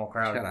having a small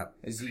crowd. Shut up.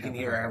 Is you can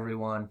hear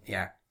everyone.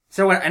 Yeah.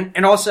 So,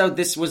 and also,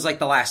 this was like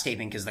the last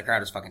taping because the crowd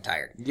was fucking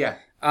tired. Yeah.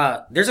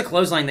 There's a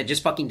clothesline that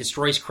just fucking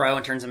destroys Crow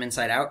and turns him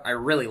inside out. I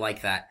really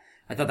like that.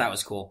 I thought that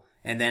was cool.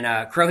 And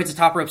then, Crow hits a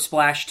top rope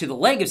splash to the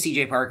leg of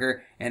CJ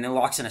Parker and then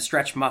locks in a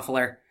stretch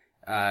muffler,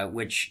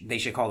 which they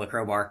should call the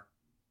crowbar.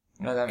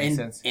 No, that makes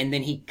sense. And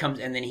then he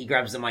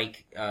grabs the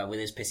mic, with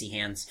his pissy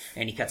hands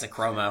and he cuts a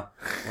promo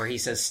where he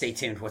says, "Stay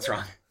tuned, what's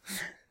wrong?"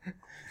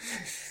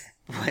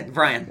 What,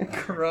 Brian?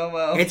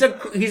 Chromo.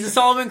 He's a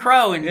Solomon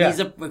Crow and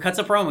cuts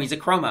a promo. He's a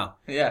chromo.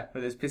 Yeah,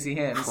 with his pissy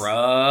hands.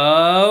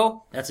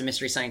 Crow. That's a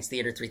Mystery Science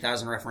Theater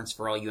 3000 reference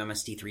for all you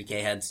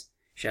MST3K heads.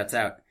 Shouts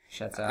out.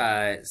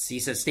 He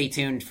says, "Stay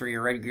tuned for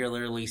your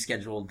regularly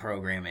scheduled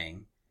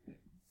programming."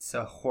 It's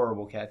a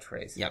horrible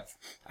catchphrase. Yep.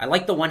 I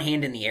like the one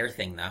hand in the air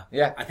thing though.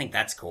 Yeah. I think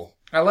that's cool.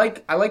 I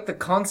like the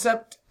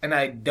concept and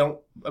I don't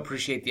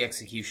appreciate the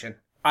execution.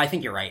 I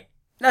think you're right.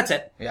 That's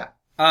it. Yeah.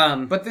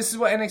 But this is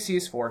what NXT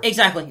is for.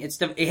 Exactly. It's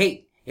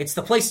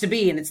the place to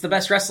be and it's the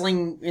best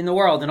wrestling in the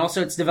world and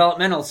also it's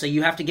developmental, so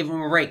you have to give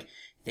them a break.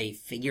 They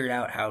figured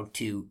out how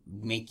to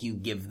make you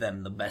give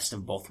them the best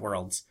of both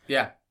worlds.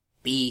 Yeah.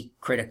 Be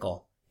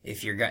critical.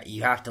 If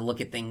you have to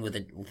look at things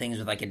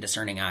with like a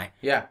discerning eye.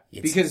 Yeah,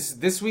 because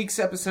this week's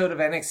episode of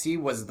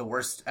NXT was the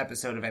worst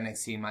episode of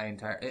NXT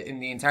in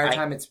the entire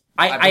time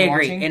I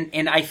agree, watching.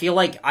 and I feel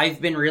like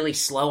I've been really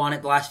slow on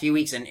it the last few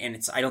weeks, and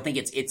I don't think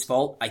it's its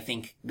fault. I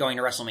think going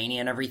to WrestleMania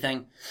and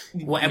everything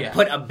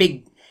put a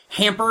big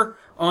hamper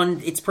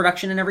on its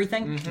production and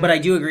everything. Mm-hmm. But I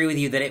do agree with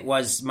you that it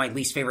was my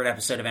least favorite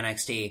episode of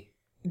NXT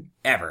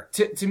ever.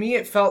 To me,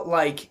 it felt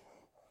like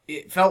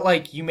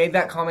you made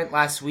that comment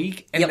last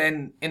week,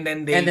 and then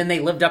they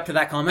lived up to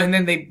that comment,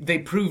 and then they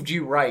proved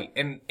you right,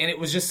 and it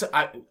was just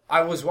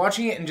I was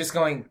watching it and just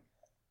going,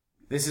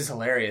 this is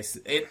hilarious.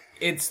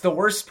 It's the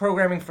worst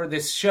programming for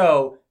this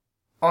show,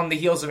 on the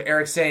heels of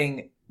Eric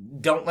saying,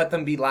 don't let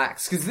them be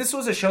lax, because this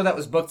was a show that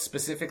was booked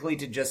specifically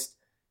to just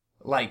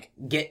like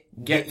get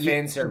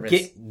fan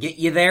service, get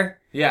you there.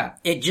 Yeah,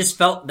 it just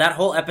felt, that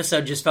whole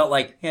episode just felt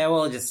like,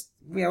 we're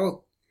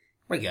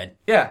good.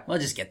 Yeah, we'll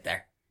just get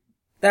there.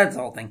 That's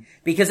the whole thing.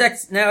 Because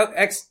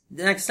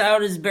next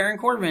out is Baron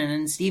Corbin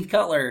and Steve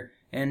Cutler,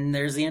 and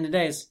there's the end of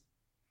days.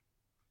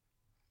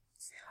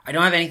 I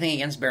don't have anything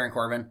against Baron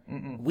Corbin.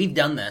 Mm-mm. We've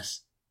done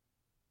this.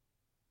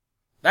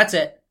 That's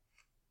it.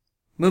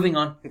 Moving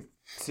on.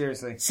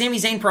 Seriously. Sami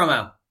Zayn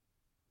promo.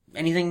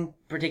 Anything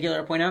particular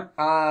to point out?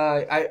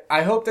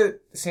 I hope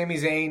that Sami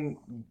Zayn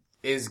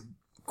is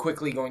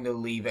quickly going to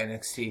leave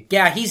NXT.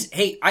 Yeah,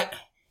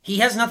 he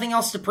has nothing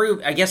else to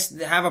prove. I guess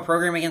have a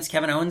program against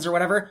Kevin Owens or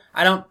whatever.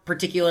 I don't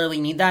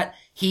particularly need that.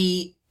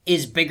 He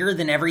is bigger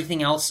than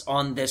everything else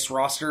on this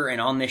roster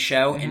and on this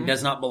show, and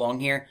does not belong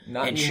here.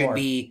 Not and anymore.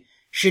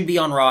 should be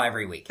on Raw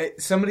every week.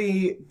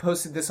 Somebody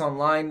posted this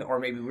online, or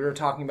maybe we were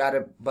talking about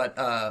it, but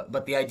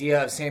the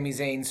idea of Sami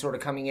Zayn sort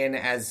of coming in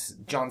as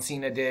John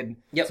Cena did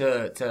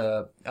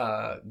to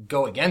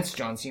go against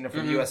John Cena for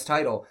the US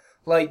title,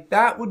 like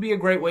that would be a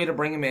great way to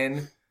bring him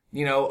in.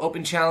 You know,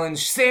 open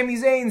challenge, Sami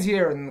Zayn's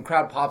here, and the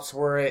crowd pops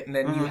for it, and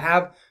then you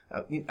have,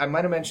 I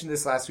might have mentioned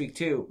this last week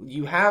too,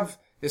 you have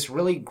this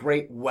really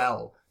great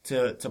well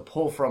to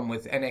pull from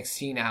with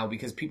NXT now,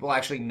 because people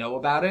actually know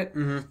about it,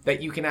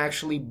 that you can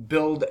actually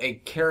build a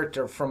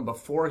character from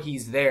before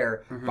he's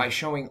there by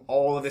showing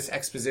all of this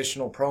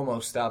expositional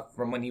promo stuff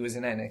from when he was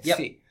in NXT. Yep.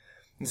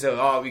 And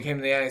so, he became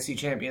the NXT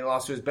champion,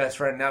 lost to his best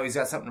friend, now he's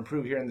got something to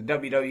prove here in the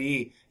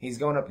WWE. He's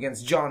going up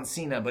against John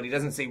Cena, but he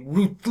doesn't say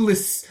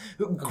ruthless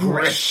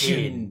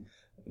aggression.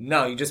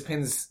 No, he just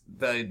pins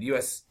the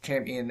US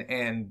champion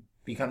and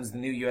becomes the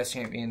new US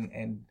champion,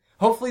 and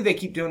hopefully they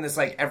keep doing this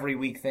like every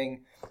week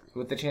thing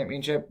with the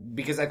championship,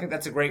 because I think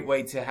that's a great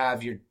way to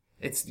have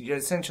it's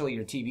essentially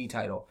your TV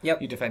title.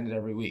 Yep. You defend it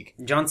every week.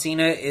 John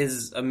Cena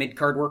is a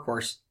mid-card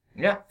workhorse.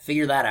 Yeah.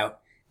 Figure that out.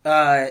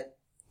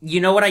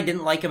 You know what I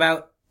didn't like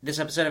about this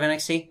episode of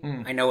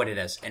NXT? I know what it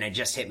is, and it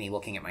just hit me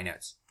looking at my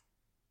notes.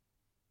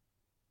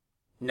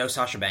 No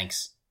Sasha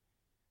Banks.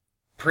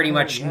 Pretty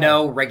much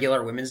no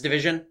regular women's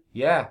division.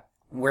 Yeah.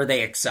 Where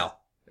they excel.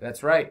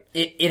 That's right.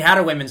 It had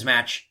a women's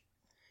match.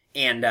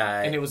 And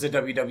it was a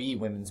WWE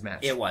women's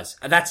match. It was.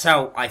 That's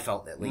how I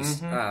felt, at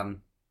least.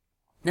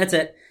 That's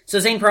it. So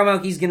Zayn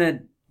promo,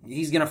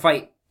 he's gonna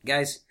fight,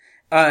 guys.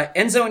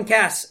 Enzo and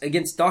Cass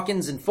against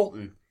Dawkins and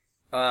Fulton.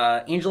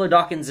 Angelo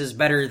Dawkins is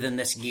better than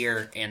this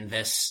gear and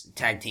this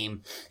tag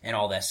team and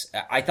all this.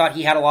 I thought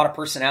he had a lot of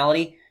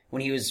personality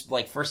when he was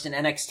like first in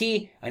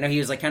NXT. I know he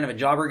was like kind of a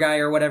jobber guy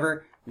or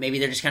whatever. Maybe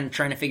they're just kind of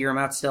trying to figure him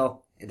out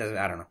still. I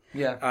don't know.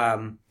 Yeah.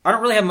 I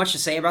don't really have much to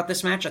say about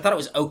this match. I thought it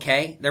was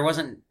okay.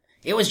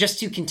 It was just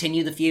to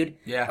continue the feud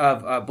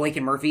of Blake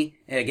and Murphy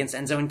against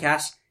Enzo and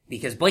Cass,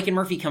 because Blake and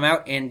Murphy come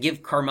out and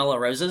give Carmella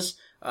roses.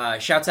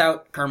 Shouts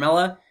out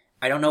Carmella.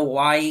 I don't know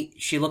why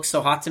she looks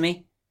so hot to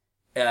me.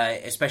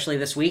 Especially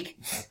this week.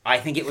 I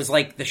think it was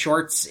like the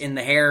shorts in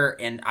the hair,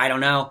 and I don't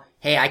know.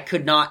 Hey, I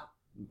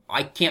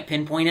can't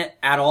pinpoint it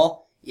at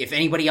all. If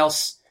anybody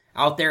else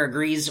out there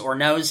agrees or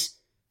knows,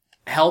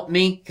 help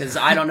me, because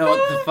I don't know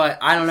what the fuck,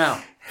 I don't know.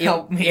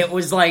 Help me. It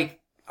was like,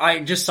 I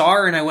just saw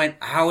her and I went,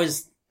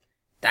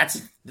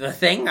 that's the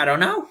thing? I don't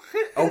know.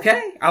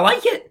 Okay. I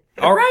like it.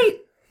 All right.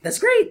 That's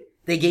great.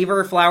 They gave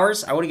her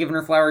flowers. I would have given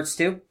her flowers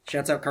too.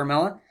 Shouts out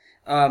Carmella.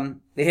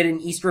 They hit an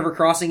East River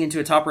crossing into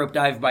a top rope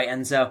dive by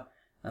Enzo.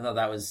 I thought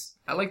that was...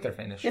 I like their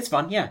finish. It's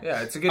fun, yeah.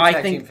 Yeah, it's a good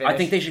tag team finish. I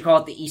think they should call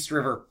it the East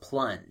River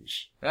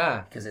Plunge.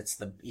 Yeah. Because it's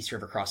the East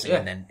River crossing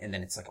and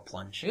then it's like a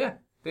plunge. Yeah,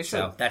 they should.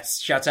 So that's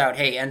shouts out,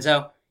 hey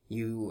Enzo,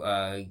 you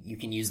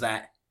can use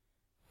that.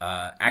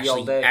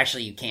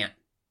 Actually you can't.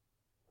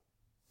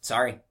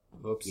 Sorry.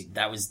 Whoops.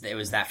 It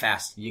was that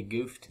fast. You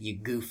goofed. You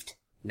goofed.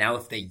 Now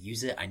if they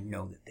use it, I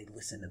know that they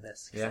listen to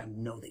this. Yeah. I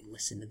know they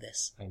listen to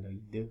this. I know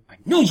you do. I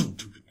know you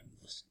do.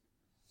 Listen.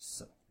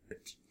 So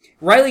rich.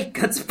 Riley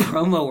cuts a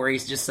promo where he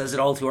just says it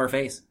all to our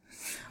face.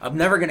 I'm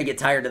never gonna get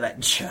tired of that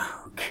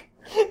joke.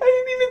 I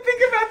didn't even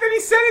think about that he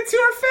said it to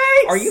our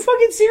face! Are you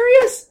fucking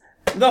serious?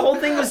 The whole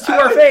thing was to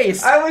our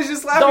face. I was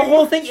just laughing. The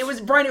whole thing,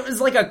 Brian, it was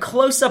like a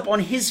close-up on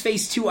his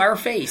face to our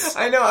face.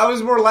 I know, I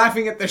was more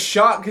laughing at the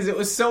shot because it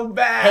was so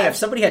bad. Hey, if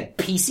somebody had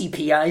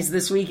PCP eyes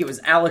this week, it was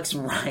Alex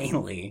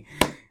Riley.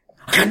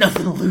 I got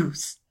nothing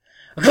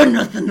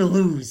to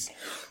lose.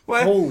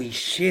 What? Holy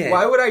shit.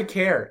 Why would I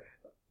care?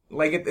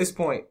 Like, at this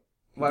point,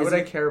 why would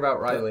I care about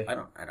Riley? I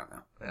don't know.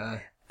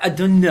 I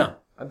don't know.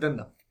 don't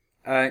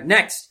know.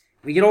 Next,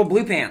 we get old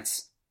Blue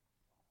Pants.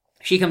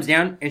 She comes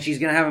down, and she's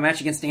gonna have a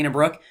match against Dana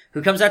Brooke,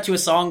 who comes out to a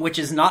song which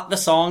is not the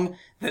song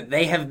that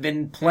they have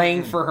been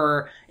playing for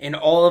her in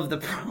all of the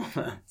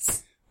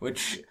promos.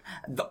 Which...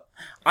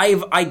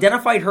 I've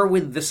identified her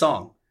with the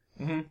song.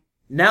 Mm-hmm.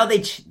 Now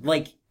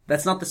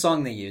that's not the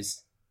song they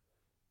used.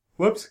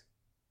 Whoops.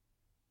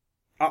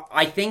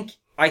 I think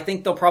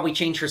they'll probably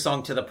change her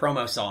song to the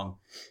promo song.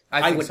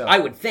 I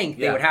would think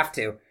they would have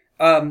to.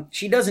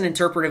 She does an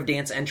interpretive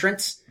dance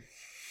entrance.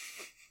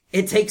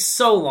 It takes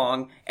so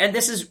long, and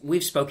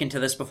we've spoken to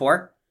this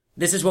before.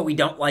 This is what we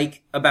don't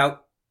like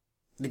about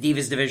the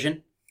Divas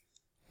division.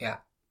 Yeah.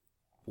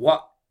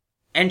 What?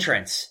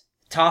 Entrance.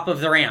 Top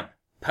of the ramp.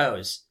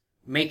 Pose.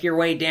 Make your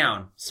way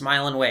down.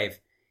 Smile and wave.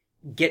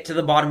 Get to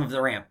the bottom of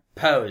the ramp.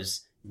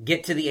 Pose.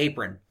 Get to the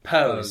apron.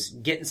 Pose.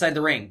 Get inside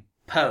the ring.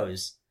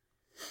 Pose.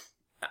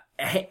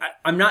 I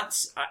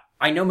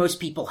know most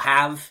people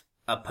have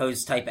a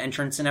pose type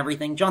entrance and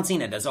everything. John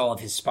Cena does all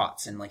of his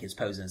spots and like his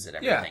poses and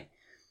everything. Yeah.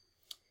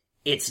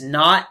 It's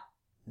not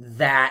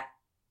that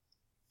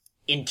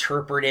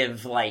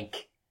interpretive,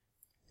 like,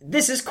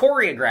 this is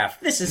choreographed.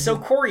 This is so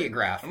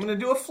choreographed. I'm gonna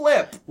do a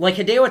flip. Like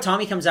Hideo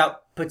Itami comes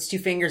out, puts 2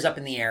 fingers up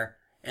in the air,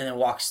 and then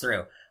walks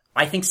through.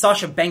 I think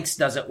Sasha Banks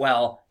does it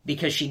well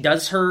because she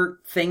does her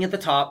thing at the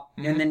top,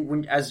 and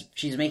then as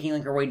she's making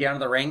like her way down to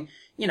the ring,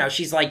 you know,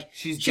 she's like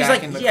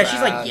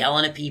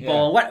yelling at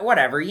people,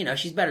 whatever, you know,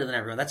 she's better than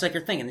everyone. That's like her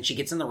thing. And then she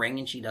gets in the ring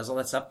and she does all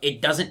that stuff.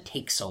 It doesn't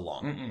take so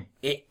long.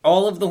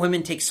 All of the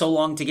women take so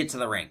long to get to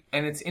the ring.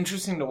 And it's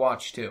interesting to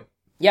watch too.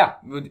 Yeah.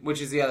 Which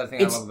is the other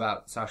thing I love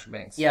about Sasha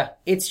Banks. Yeah.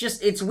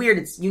 It's weird.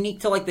 It's unique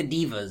to like the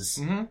divas.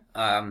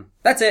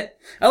 That's it.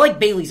 I like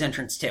Bayley's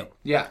entrance too.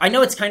 Yeah. I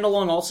know it's kind of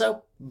long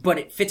also, but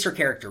it fits her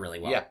character really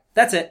well. Yeah.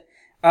 That's it.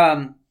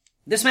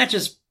 This match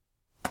is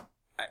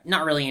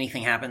not really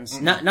anything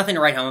happens. Nothing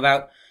to write home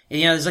about.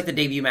 You know, there's like the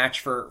debut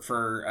match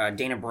for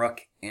Dana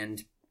Brooke,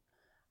 and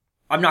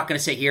I'm not going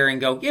to sit here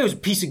and go, yeah, it was a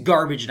piece of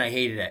garbage and I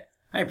hated it.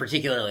 I didn't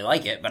particularly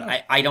like it, but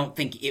I don't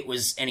think it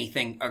was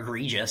anything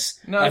egregious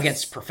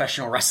against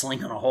professional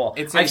wrestling on a whole.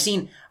 I've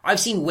seen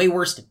way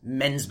worse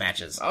men's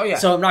matches. Oh yeah.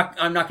 So I'm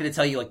not going to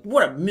tell you like,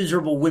 what a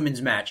miserable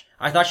women's match.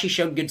 I thought she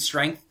showed good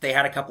strength. They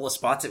had a couple of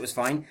spots. It was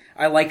fine.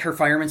 I like her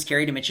fireman's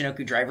carry to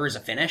Michinoku Driver as a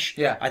finish.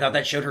 Yeah. I thought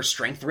that showed her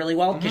strength really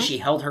well because she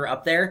held her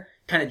up there,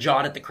 kind of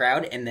jawed at the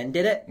crowd and then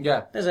did it.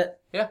 Yeah. That's it.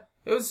 Yeah.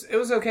 It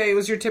was okay. It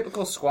was your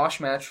typical squash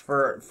match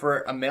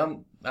for a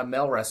male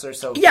wrestler.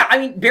 So yeah, I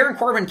mean, Baron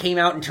Corbin came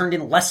out and turned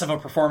in less of a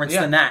performance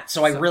than that.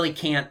 So I really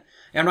can't.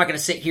 I'm not going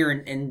to sit here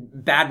and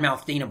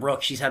badmouth Dana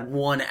Brooke. She's had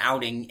one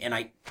outing,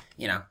 and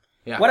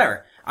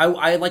whatever.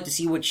 I'd like to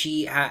see what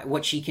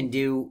she can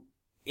do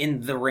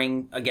in the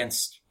ring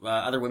against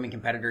other women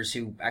competitors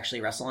who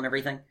actually wrestle and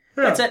everything.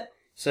 Yeah. That's it.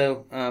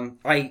 So,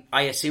 I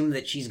assume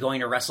that she's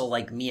going to wrestle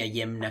like Mia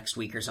Yim next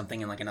week or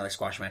something in like another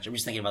squash match. I'm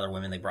just thinking of other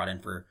women they brought in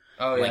for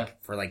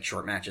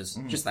short matches.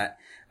 Just that.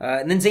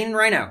 And then Zayn and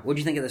Rhino. What'd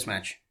you think of this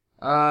match?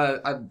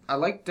 I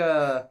liked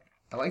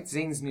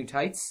Zayn's new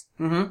tights.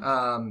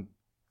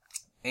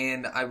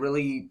 And I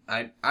really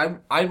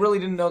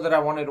didn't know that I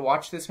wanted to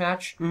watch this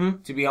match,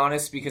 to be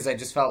honest, because I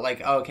just felt like,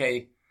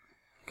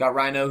 got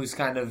Rhino who's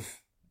kind of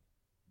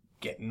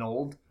getting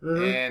old,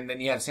 and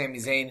then you have Sami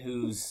Zayn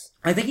who's...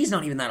 I think he's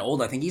not even that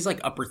old. I think he's like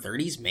upper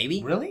 30s,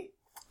 maybe. Really?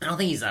 I don't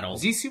think he's that old.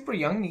 Is he super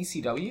young in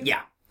ECW?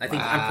 Yeah.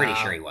 I'm pretty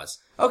sure he was.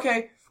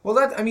 Okay. Well,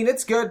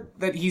 it's good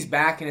that he's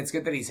back, and it's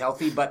good that he's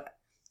healthy, but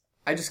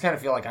I just kind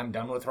of feel like I'm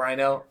done with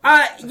Rhino.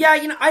 Yeah,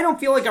 I don't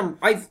feel like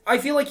I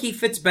feel like he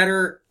fits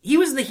better. He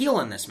was the heel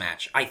in this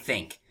match, I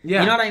think.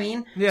 Yeah. You know what I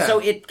mean? Yeah. So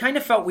it kind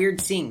of felt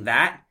weird seeing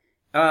that.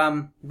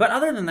 But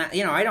other than that,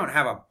 I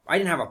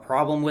didn't have a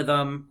problem with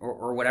him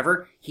or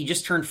whatever. He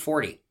just turned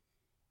 40.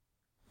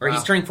 Or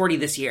he's turning 40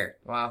 this year.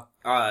 Wow.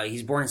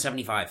 He's born in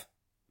 75.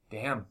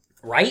 Damn.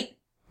 Right?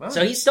 Well,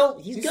 so he's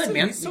good,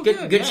 man. He's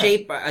good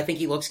shape. I think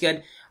he looks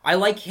good. I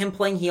like him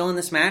playing heel in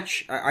this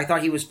match. I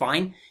thought he was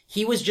fine.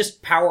 He was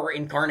just power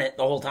incarnate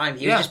the whole time.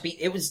 He was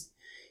just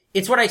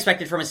it's what I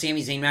expected from a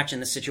Sami Zayn match in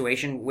this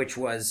situation, which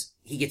was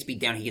he gets beat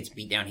down, he gets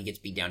beat down, he gets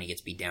beat down, he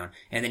gets beat down,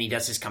 and then he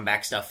does his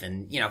comeback stuff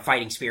and,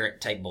 fighting spirit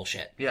type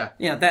bullshit. Yeah.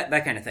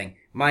 That kind of thing.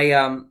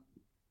 My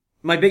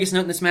biggest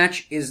note in this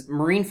match is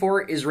Marine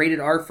 4 is rated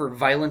R for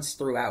violence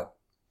throughout.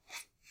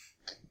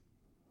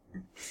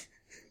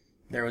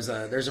 There's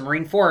a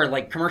Marine 4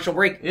 like commercial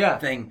break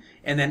thing,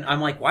 and then I'm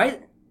like, why?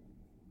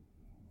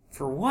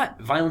 For what?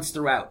 Violence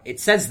throughout. It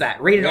says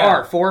that. Rated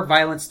R for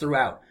violence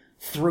throughout.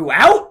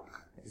 Throughout?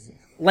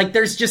 Like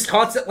there's just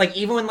constant, like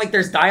even when like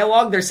there's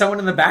dialogue, there's someone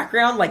in the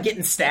background like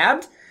getting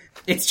stabbed.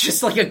 It's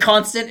just like a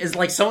constant is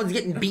like someone's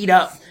getting beat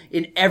up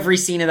in every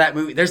scene of that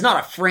movie. There's not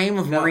a frame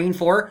of Marine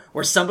 4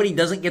 where somebody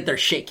doesn't get their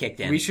shit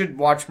kicked in. We should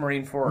watch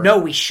Marine 4. No,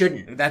 we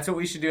shouldn't. That's what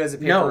we should do as a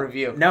paper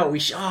review. No, we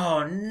should.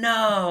 Oh,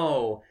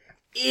 no.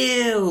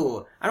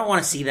 Ew. I don't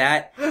want to see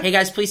that. Hey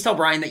guys, please tell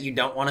Brian that you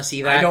don't want to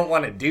see that. I don't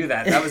want to do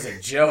that. That was a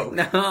joke.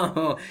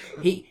 No.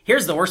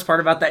 Here's the worst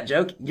part about that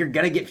joke. You're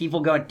gonna get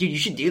people going, dude, you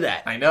should do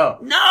that. I know.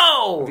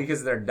 No!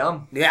 Because they're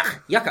dumb. Yeah.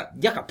 Yucca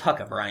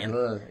pucka, Brian.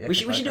 Ugh, we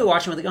should do a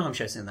Watch 'Em with the Go Home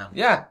show soon, though.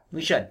 Yeah.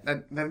 We should.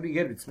 That'd be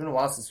good. It's been a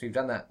while since we've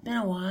done that. Been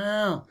a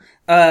while.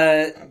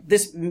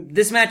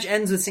 This match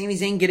ends with Sami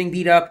Zayn getting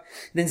beat up.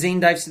 Then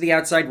Zayn dives to the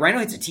outside. Rhino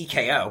hits a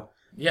TKO.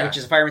 Yeah. Which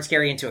is a fireman's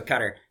carry into a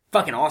cutter.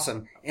 Fucking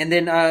awesome. And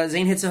then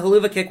Zayn hits a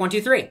haluva kick, 1, 2,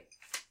 3.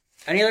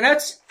 Any other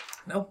notes?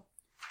 No.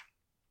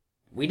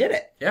 We did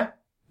it. Yeah.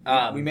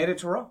 We made it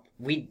to Raw.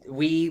 We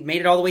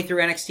made it all the way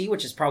through NXT,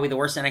 which is probably the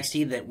worst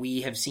NXT that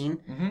we have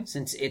seen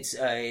since its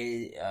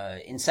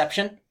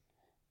inception.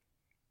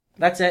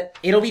 That's it.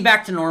 It'll be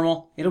back to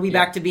normal. It'll be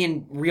back to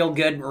being real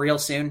good real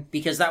soon,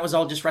 because that was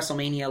all just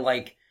WrestleMania,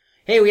 like,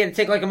 hey, we had to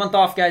take like a month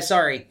off, guys,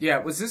 sorry.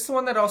 Yeah, was this the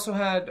one that also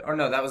had, or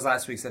no, that was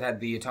last week's that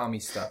had the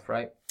Itami stuff,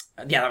 right?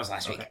 Yeah, that was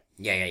last week.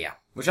 Yeah.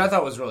 Which I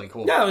thought was really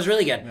cool. No, it was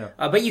really good.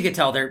 Yeah. But you could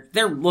tell they're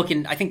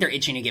looking, I think they're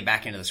itching to get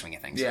back into the swing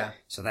of things. Yeah.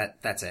 So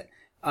that's it.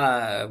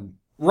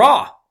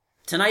 Raw.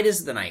 Tonight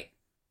is the night.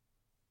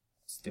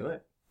 Let's do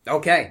it.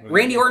 Okay.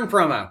 Randy Orton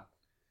promo.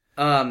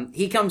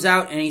 He comes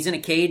out and he's in a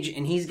cage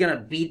and he's gonna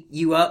beat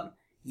you up,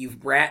 you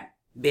rat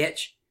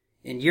bitch.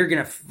 And you're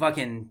gonna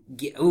fucking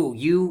get,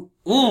 you're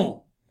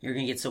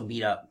gonna get so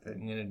beat up.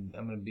 I'm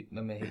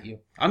gonna hit you.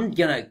 I'm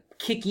gonna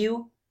kick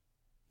you.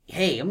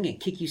 Hey, I'm gonna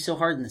kick you so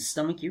hard in the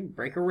stomach you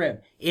break a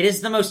rib. It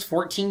is the most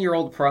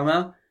 14-year-old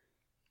promo.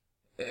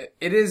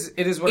 It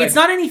is what it's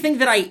not anything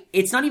that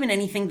it's not even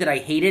anything that I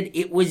hated.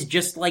 It was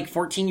just like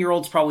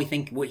 14-year-olds probably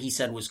think what he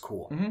said was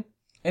cool. Mm-hmm.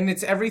 And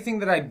it's everything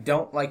that I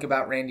don't like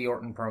about Randy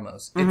Orton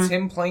promos. It's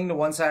him playing to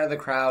one side of the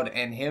crowd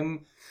and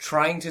him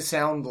trying to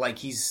sound like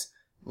he's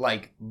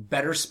like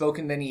better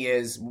spoken than he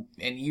is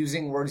and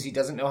using words he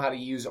doesn't know how to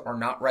use or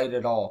not right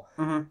at all.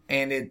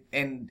 And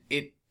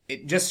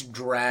it just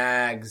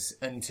drags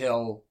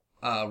until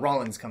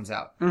Rollins comes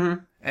out.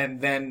 And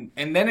then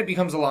it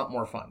becomes a lot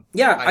more fun.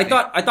 Yeah, I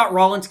thought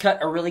Rollins cut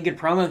a really good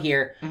promo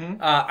here.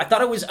 I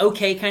thought it was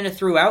okay kind of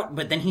throughout,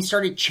 but then he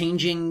started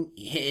changing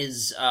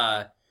his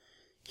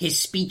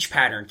speech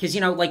pattern. Cause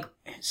like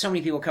so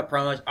many people cut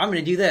promos. I'm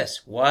gonna do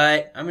this.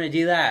 What? I'm gonna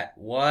do that.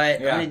 What?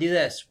 I'm gonna do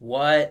this.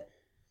 What?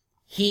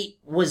 He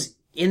was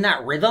in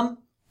that rhythm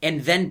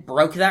and then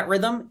broke that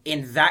rhythm,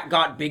 and that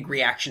got big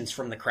reactions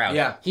from the crowd.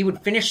 Yeah. He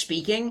would finish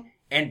speaking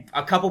and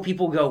a couple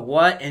people go,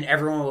 what? And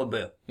everyone would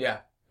boo. Yeah.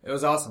 It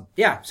was awesome.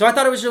 Yeah. So I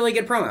thought it was a really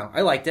good promo.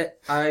 I liked it.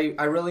 I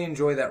really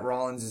enjoy that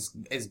Rollins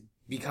is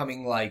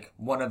becoming like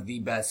one of the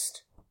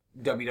best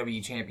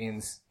WWE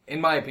champions,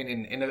 in my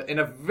opinion, in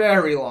a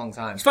very long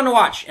time. It's fun to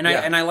watch. And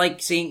I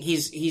like seeing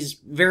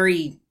he's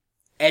very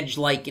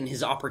Edge-like in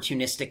his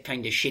opportunistic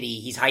kind of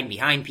shitty, he's hiding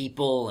behind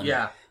people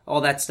and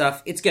all that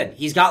stuff. It's good.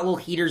 He's got little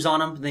heaters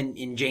on him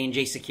in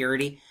J&J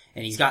Security.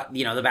 And he's got,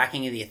 the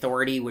backing of the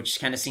Authority, which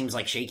kind of seems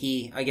like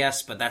shaky, I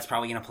guess, but that's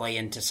probably going to play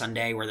into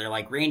Sunday where they're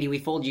like, Randy, we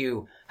fooled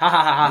you. Ha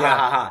ha ha ha ha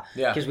ha ha.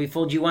 Yeah. Because we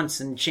fooled you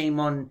once and shame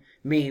on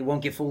me,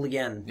 won't get fooled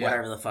again. Yeah.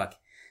 Whatever the fuck.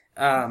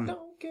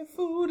 Don't get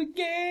fooled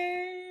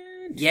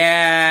again.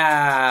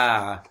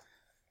 Yeah.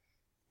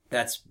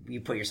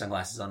 You put your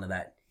sunglasses onto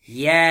that.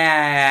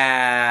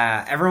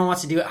 Yeah. Everyone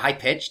wants to do it high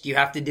pitched. You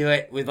have to do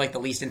it with like the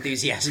least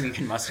enthusiasm you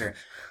can muster.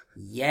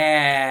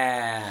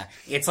 Yeah.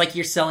 It's like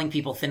you're selling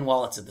people thin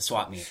wallets at the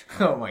swap meet.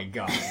 Oh my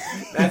god.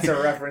 That's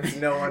a reference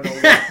no one will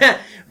get.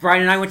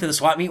 Brian and I went to the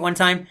swap meet one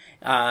time,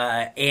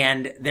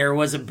 and there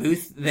was a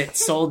booth that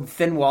sold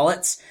thin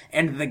wallets,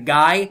 and the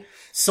guy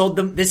sold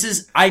them. This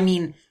is,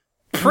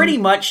 pretty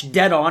much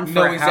dead on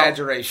for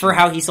exaggeration. For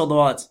how he sold the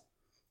wallets.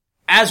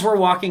 As we're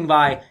walking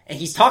by, and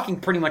he's talking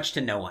pretty much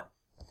to no one.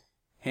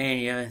 Hey,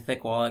 you have a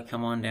thick wallet?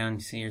 Come on down.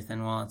 You see your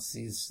thin wallets?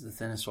 These are the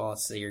thinnest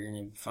wallets that you're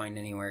going to find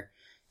anywhere.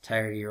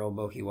 Tired of your old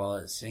bulky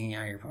wallet sticking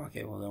out of your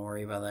pocket? Well, don't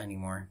worry about that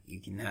anymore. You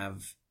can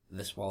have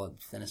this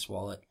wallet, thinnest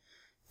wallet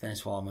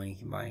money you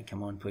can buy.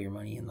 Come on, put your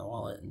money in the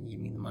wallet and give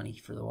me the money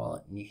for the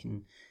wallet.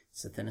 And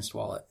it's the thinnest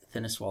wallet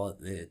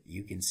that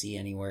you can see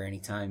anywhere,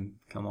 anytime.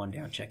 Come on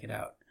down, check it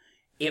out.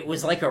 It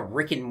was like a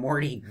Rick and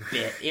Morty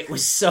bit. It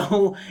was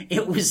so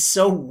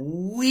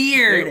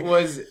weird. It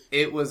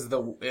was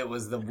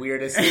the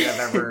weirdest thing I've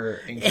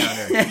ever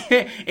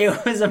encountered.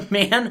 It was a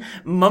man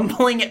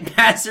mumbling at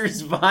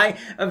passersby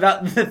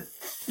about the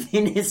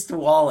thinnest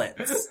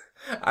wallets.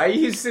 I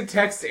used to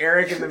text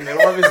Eric in the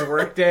middle of his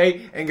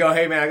workday and go,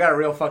 "Hey man, I got a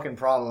real fucking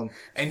problem."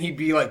 And he'd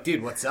be like,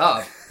 "Dude, what's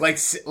up?" Like,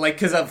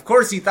 cause of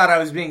course he thought I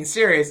was being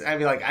serious. I'd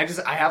be like,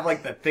 I have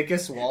like the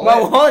thickest wallet. My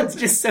wallet's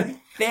just so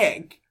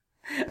thick.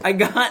 I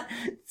got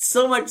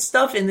so much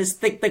stuff in this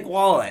thick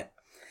wallet.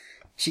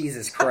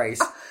 Jesus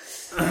Christ.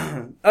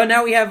 Oh,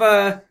 now we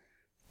have,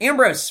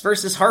 Ambrose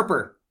versus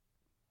Harper.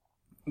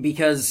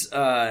 Because,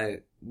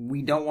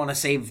 we don't want to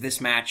save this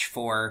match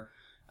for,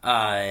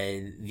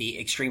 the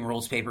Extreme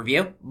Rules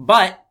pay-per-view.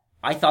 But,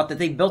 I thought that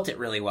they built it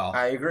really well.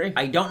 I agree.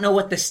 I don't know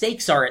what the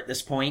stakes are at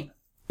this point,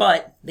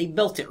 but they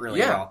built it really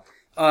well.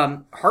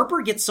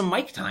 Harper gets some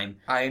mic time.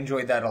 I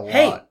enjoyed that a lot.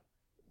 Hey,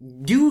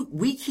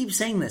 we keep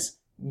saying this.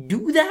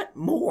 Do that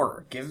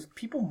more. Give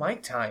people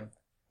mic time.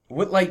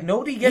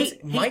 Nobody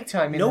gets mic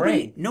time in the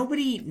ring.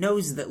 Nobody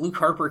knows that Luke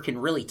Harper can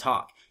really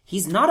talk.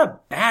 He's not a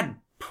bad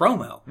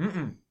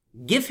promo.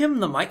 Give him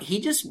the mic. He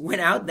just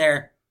went out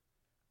there.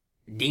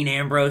 Dean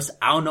Ambrose,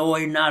 I know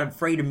you're not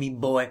afraid of me,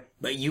 boy,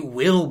 but you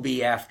will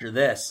be after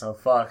this. Oh,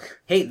 fuck.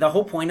 Hey, the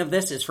whole point of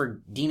this is for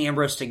Dean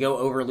Ambrose to go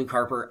over Luke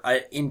Harper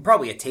in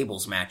probably a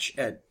tables match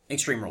at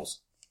Extreme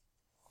Rules.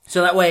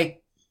 So that way,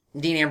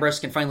 Dean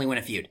Ambrose can finally win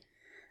a feud.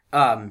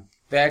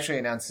 They actually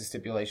announced the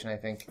stipulation, I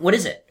think. What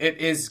is it? It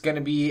is going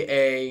to be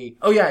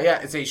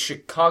it's a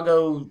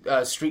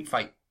Chicago street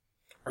fight.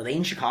 Are they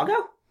in Chicago?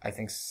 I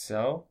think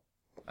so.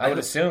 I would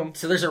assume.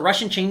 So there's a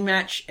Russian chain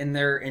match and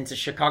they're into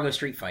Chicago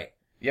street fight.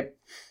 Yep.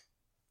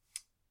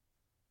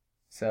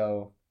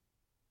 So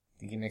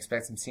you can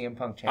expect some CM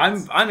Punk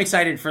chants. I'm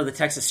excited for the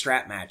Texas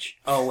Strap match.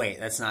 Oh wait,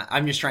 that's not.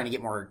 I'm just trying to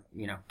get more,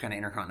 kind of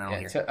intercontinental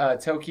here.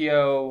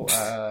 Tokyo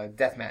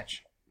Death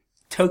Match.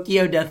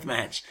 Tokyo Death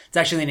Match. It's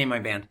actually the name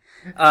of my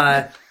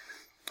band.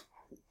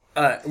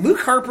 Luke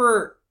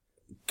Harper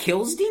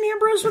kills Dean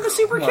Ambrose with a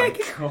super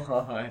kick.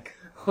 God.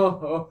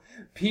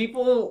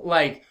 People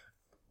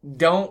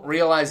don't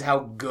realize how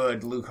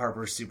good Luke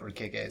Harper's super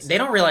kick is. They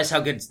don't realize how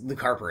good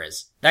Luke Harper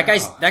is. That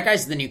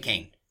guy's the new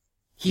Kane.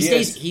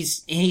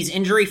 He's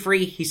injury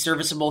free, he's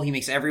serviceable, he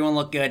makes everyone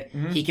look good.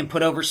 Mm-hmm. He can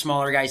put over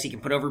smaller guys, he can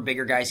put over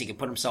bigger guys, he can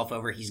put himself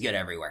over, he's good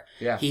everywhere.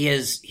 Yeah.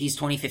 He's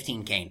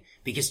 2015 Kane.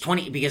 Because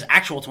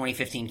actual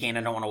 2015 Kane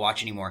I don't want to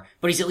watch anymore.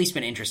 But he's at least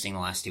been interesting the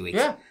last 2 weeks.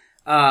 Yeah.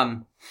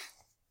 I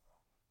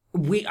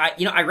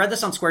read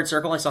this on Squared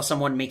Circle, I saw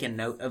someone make a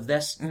note of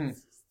this. Mm.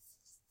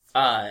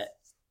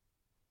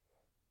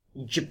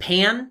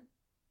 Japan,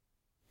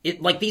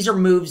 these are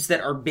moves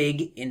that are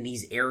big in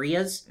these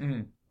areas.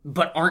 Mm.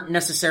 But aren't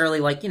necessarily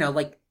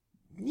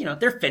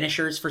they're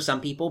finishers for some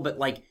people, but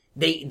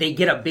they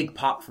get a big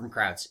pop from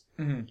crowds.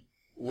 Mm-hmm.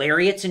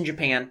 Lariats in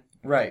Japan.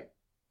 Right.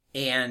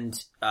 And,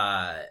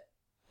 I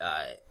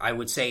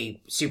would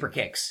say super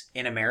kicks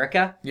in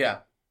America. Yeah.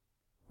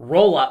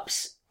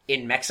 Roll-ups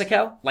in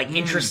Mexico.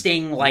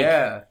 Interesting,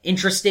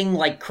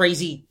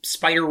 crazy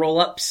spider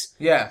roll-ups.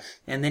 Yeah.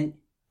 And then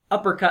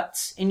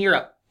uppercuts in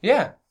Europe.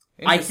 Yeah.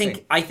 I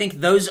think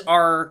those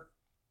are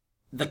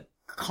the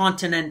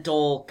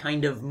continental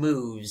kind of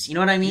moves. You know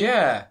what I mean?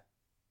 Yeah.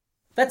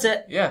 That's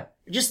it. Yeah.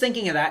 Just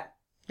thinking of that.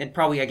 And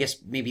probably, I guess,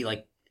 maybe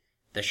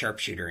the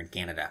sharpshooter in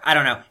Canada. I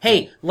don't know.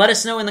 Hey, let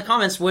us know in the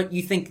comments what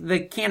you think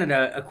the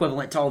Canada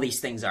equivalent to all these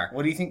things are.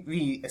 What do you think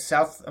the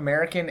South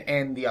American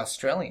and the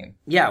Australian?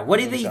 Yeah, what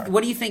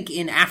do you think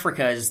in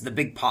Africa is the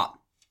big pop?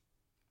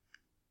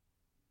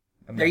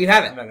 There you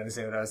have it. I'm not going to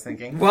say what I was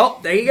thinking.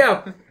 Well, there you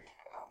go.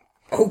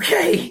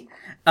 Okay.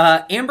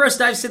 Ambrose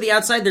dives to the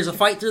outside. There's a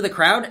fight through the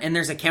crowd, and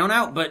there's a count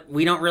out, but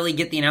we don't really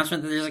get the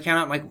announcement that there's a count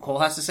out. Michael Cole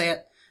has to say it.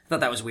 I thought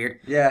that was weird.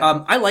 Yeah.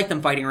 I like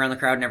them fighting around the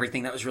crowd and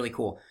everything. That was really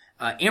cool.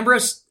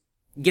 Ambrose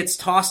gets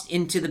tossed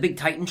into the big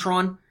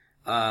Titantron,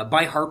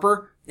 by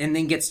Harper, and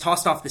then gets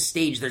tossed off the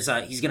stage.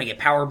 He's gonna get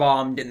power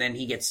bombed, and then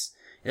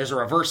there's a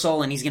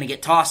reversal, and he's gonna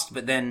get tossed,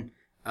 but then,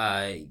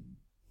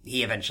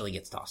 he eventually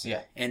gets tossed.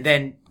 Yeah. And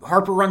then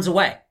Harper runs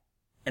away.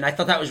 And I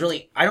thought that was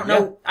really, I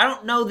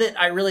don't know that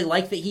I really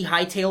like that he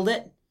hightailed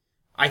it.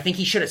 I think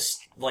he should have,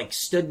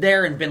 stood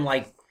there and been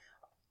Anakin,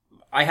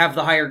 I have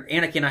the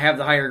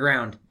higher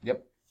ground.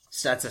 Yep.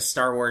 So that's a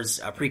Star Wars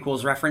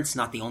prequels reference,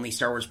 not the only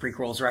Star Wars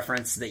prequels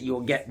reference that you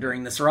will get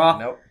during this Raw.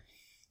 Nope.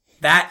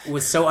 That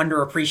was so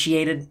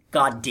underappreciated.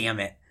 God damn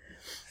it.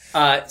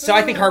 So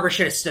I think Harper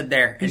should have stood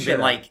there and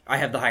been I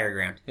have the higher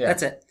ground. Yeah.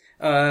 That's it.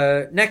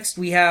 Next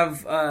we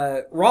have,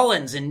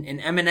 Rollins and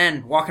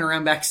MNN walking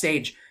around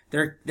backstage.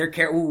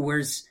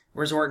 Where's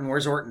Orton?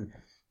 Where's Orton?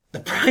 The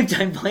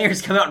primetime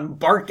players come out and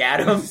bark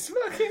at him. It's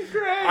fucking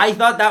great. I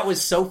thought that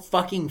was so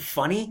fucking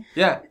funny.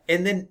 Yeah.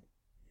 And then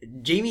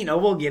Jamie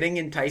Noble getting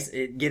in Titus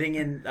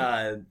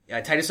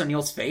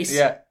O'Neil's face.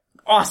 Yeah.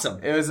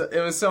 Awesome. It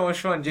was so much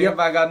fun. Jacob,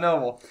 I got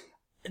Noble.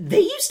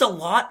 They used a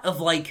lot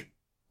of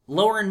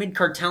lower and mid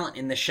card talent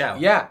in the show.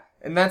 Yeah.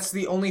 And that's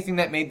the only thing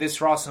that made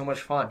this Raw so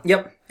much fun.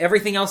 Yep.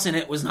 Everything else in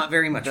it was not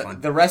very much fun.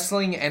 The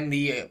wrestling and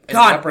the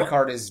upper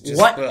card is just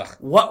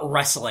what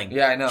wrestling?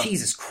 Yeah, I know.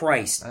 Jesus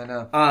Christ. I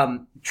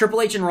know.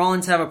 Triple H and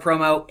Rollins have a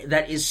promo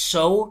that is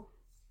so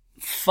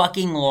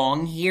fucking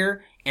long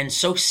here and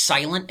so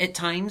silent at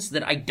times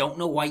that I don't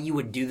know why you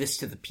would do this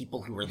to the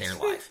people who were there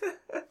live.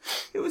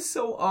 It was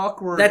so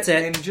awkward. That's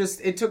it. And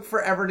it took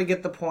forever to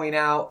get the point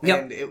out. Yep.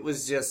 And it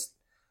was just,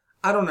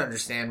 I don't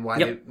understand why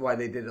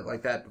they did it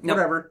like that.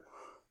 Yep.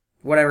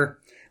 Whatever.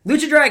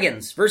 Lucha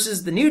Dragons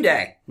versus the New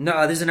Day.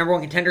 No, this is a number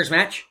one contenders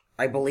match,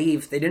 I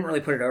believe. They didn't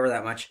really put it over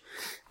that much.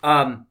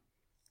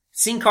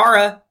 Sin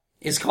Cara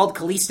is called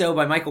Kalisto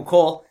by Michael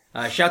Cole.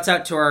 Shouts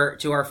out to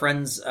our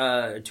friend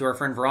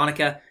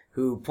Veronica,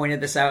 who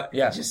pointed this out.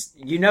 Yeah.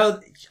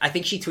 I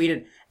think she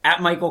tweeted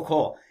at Michael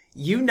Cole,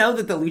 you know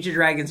that the Lucha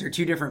Dragons are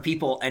two different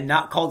people and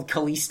not called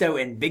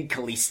Kalisto and Big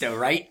Kalisto,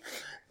 right?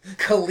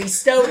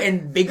 Kalisto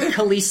and Big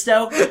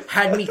Kalisto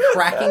had me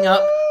cracking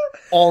up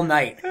all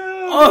night.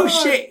 oh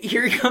shit,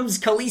 here comes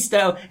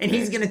Kalisto, and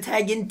he's gonna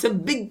tag into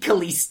Big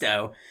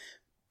Kalisto.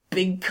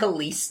 Big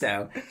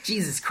Kalisto.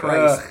 Jesus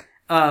Christ.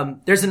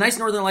 There's a nice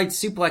Northern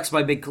Lights suplex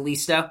by Big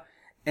Kalisto,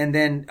 and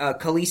then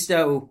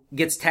Kalisto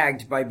gets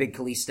tagged by Big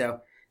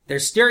Kalisto.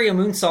 There's stereo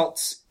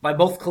moonsaults by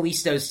both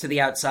Kalistos to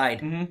the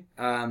outside.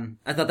 Mm-hmm.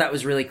 I thought that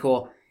was really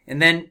cool.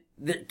 And then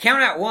the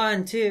count out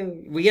 1,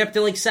 2, we get up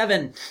to like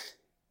 7.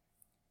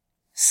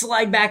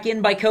 Slide back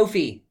in by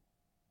Kofi.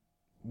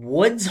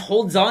 Woods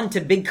holds on to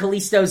Big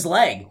Kalisto's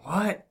leg.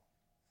 What?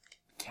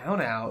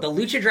 Count out. The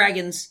Lucha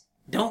Dragons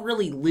don't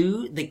really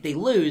lose. They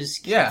lose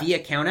via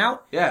count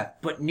out. Yeah.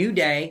 But New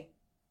Day,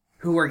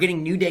 who are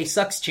getting New Day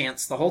sucks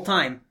chants the whole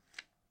time,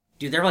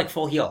 dude, they're like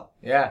full heel.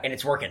 Yeah. And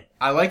it's working.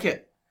 I like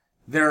it.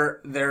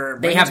 Their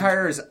ring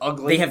attire is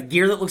ugly. They have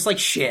gear that looks like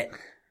shit.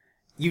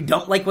 You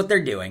don't like what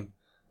they're doing.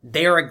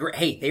 They are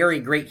a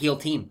great heel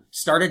team.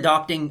 Start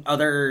adopting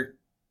other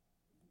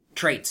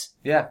traits.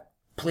 Yeah.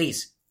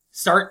 Please.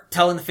 Start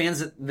telling the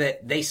fans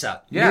that they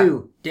suck. Yeah.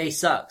 New Day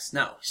sucks.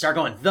 No. Start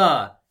going,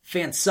 the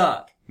fans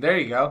suck. There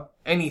you go.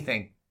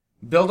 Anything.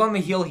 Build on the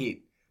heel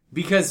heat.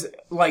 Because,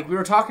 like, we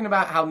were talking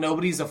about how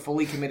nobody's a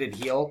fully committed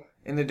heel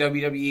in the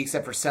WWE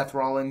except for Seth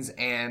Rollins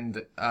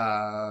and,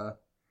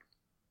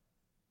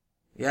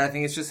 yeah, I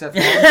think it's just Seth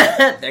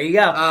Rollins. There you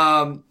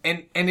go.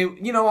 And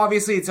it, you know,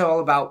 obviously it's all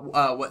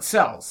about, what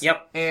sells.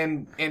 Yep.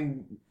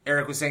 And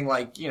Eric was saying,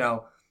 like, you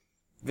know,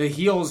 the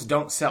heels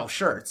don't sell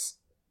shirts,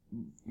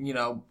 you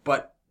know,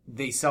 but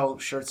they sell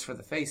shirts for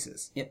the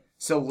faces. Yep.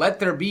 So let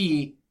there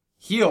be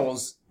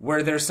heels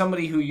where there's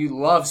somebody who you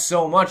love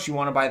so much you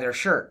want to buy their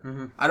shirt.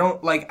 Mm-hmm.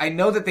 I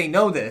know that they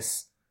know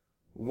this.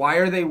 Why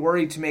are they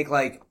worried to make,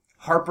 like,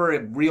 Harper a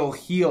real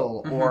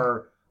heel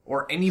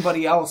or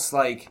anybody else,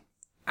 like,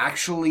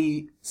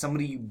 actually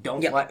somebody you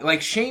don't like?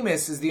 Like,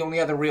 Sheamus is the only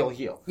other real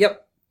heel.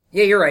 Yep.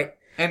 Yeah, you're right.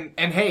 And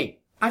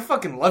hey, I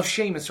fucking love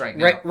Sheamus right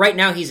now. Right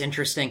now he's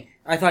interesting.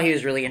 I thought he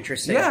was really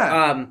interesting.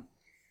 Yeah.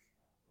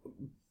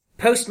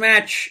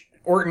 Post-match,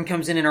 Orton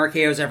comes in and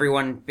RKOs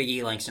everyone. Big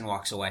E Langston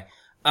walks away.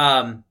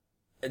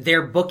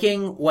 They're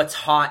booking what's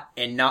hot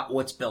and not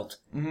what's built.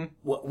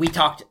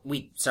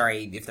 Mm-hmm.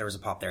 Sorry if there was a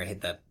pop there. I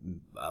hit the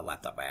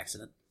laptop by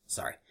accident.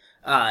 Sorry.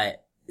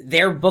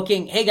 They're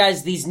booking, hey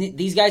guys,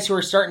 these guys who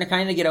are starting to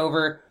kind of get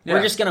over,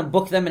 we're just gonna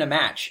book them in a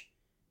match.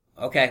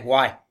 Okay,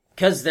 why?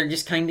 Cause they're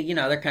just kind of,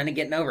 they're kind of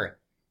getting over it.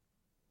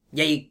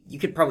 Yeah, you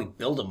could probably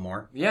build them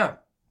more. Yeah.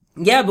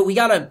 Yeah, but we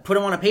gotta put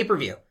them on a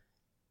pay-per-view.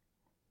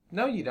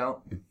 No, you don't.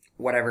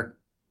 Whatever.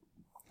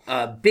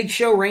 Big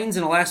Show reigns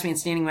in a last man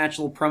standing match,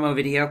 little promo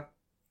video.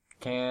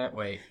 Can't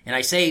wait. And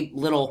I say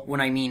little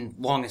when I mean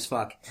long as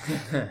fuck.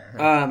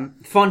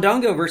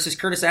 Fandango versus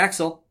Curtis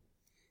Axel.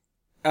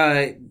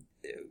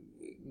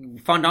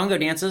 Fandango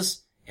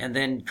dances, and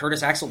then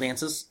Curtis Axel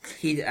dances.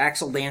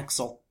 Axel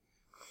Dancel.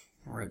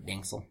 I wrote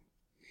Dancel.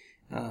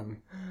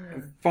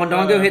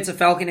 Fandango hits a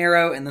Falcon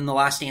Arrow, and then the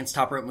last dance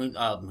top rope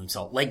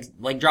moonsault.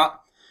 Leg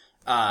drop.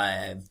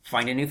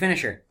 Find a new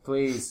finisher.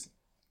 Please.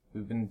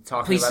 We've been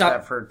talking about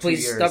that for 2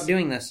 years. Please stop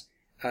doing this.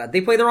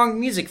 They play the wrong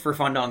music for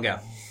Fandango.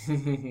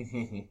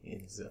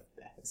 It's the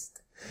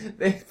best.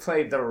 They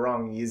played the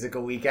wrong music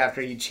a week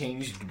after he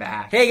changed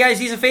back. Hey guys,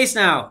 he's a face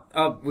now.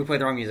 Oh, we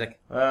played the wrong music.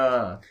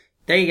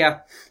 There you go.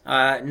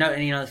 No,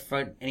 any other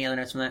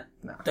notes from that?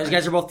 No. Those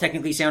guys are both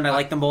technically sound. I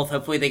like them both.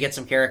 Hopefully they get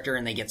some character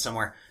and they get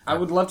somewhere. I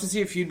would love to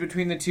see a feud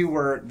between the two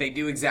where they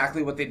do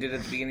exactly what they did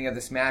at the beginning of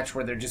this match,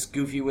 where they're just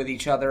goofy with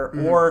each other,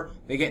 or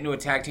they get into a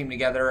tag team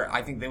together.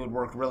 I think they would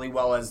work really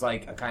well as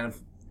like a kind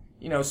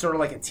of, sort of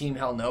like a Team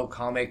Hell No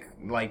comic,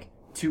 like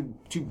two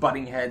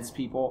butting heads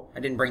people.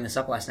 I didn't bring this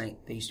up last night.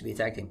 They used to be a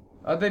tag team.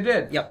 Oh, they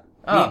did? Yep.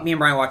 Oh. Me and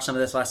Brian watched some of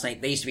this last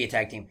night. They used to be a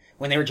tag team.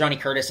 When they were Johnny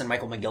Curtis and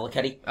Michael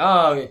McGillicuddy.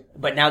 Oh.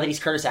 But now that he's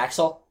Curtis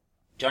Axel,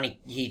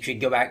 he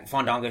should go back.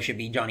 Fandango should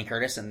be Johnny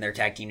Curtis, and their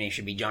tag team name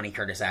should be Johnny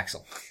Curtis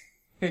Axel.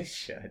 It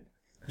should.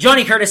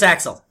 Johnny Curtis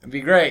Axel. It'd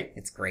be great.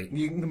 It's great.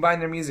 You can combine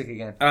their music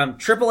again.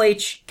 Triple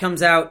H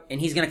comes out,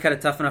 and he's gonna cut a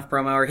Tough Enough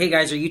promo. Or, hey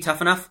guys, are you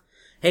tough enough?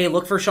 Hey,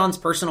 look for Sean's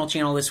personal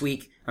channel this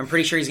week. I'm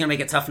pretty sure he's gonna make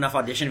a Tough Enough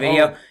audition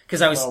video.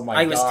 Cause I was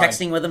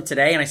texting with him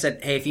today, and I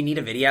said, hey, if you need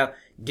a video,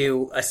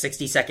 do a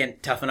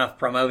 60-second Tough Enough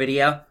promo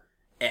video.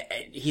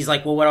 He's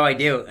like, well, what do I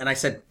do? And I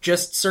said,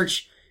 just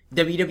search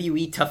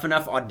WWE Tough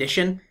Enough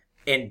audition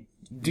and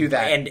do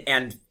that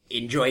and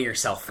enjoy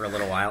yourself for a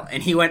little while.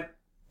 And he went,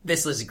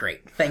 this was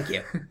great. Thank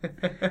you.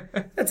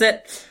 That's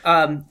it.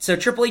 So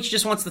Triple H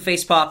just wants the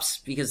face pops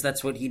because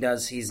that's what he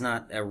does. He's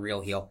not a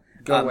real heel.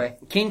 Go away.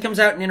 Kane comes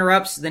out and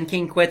interrupts, then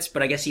Kane quits,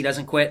 but I guess he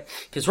doesn't quit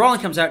because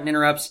Rollins comes out and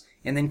interrupts,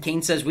 and then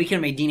Kane says, we could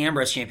have made Dean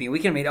Ambrose champion. We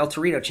could have made El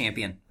Torito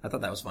champion. I thought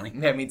that was funny.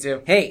 Yeah, me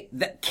too. Hey,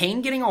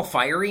 Kane getting all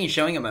fiery and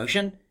showing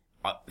emotion,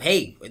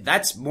 hey,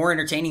 that's more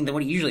entertaining than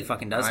what he usually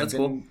fucking does. That's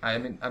cool.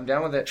 I'm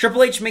down with it.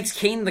 Triple H makes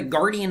Kane the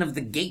guardian of the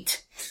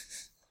gate.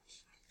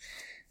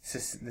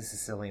 This is a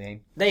silly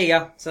name. There you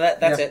go. So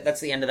that's it. That's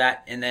the end of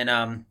that. And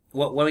then,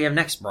 what do we have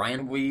next,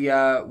 Brian? We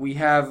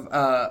have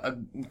a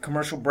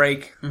commercial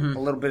break, a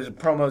little bit of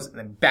promos, and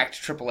then back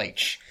to Triple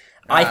H.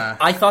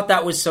 I thought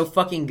that was so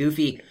fucking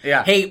goofy.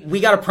 Yeah. Hey, we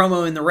got a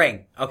promo in the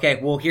ring. Okay,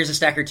 well, here's a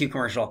Stacker 2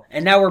 commercial.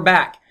 And now we're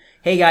back.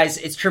 Hey guys,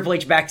 it's Triple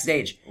H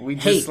backstage. We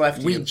just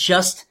left you.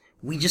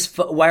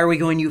 Why are we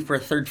going to you for a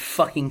third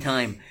fucking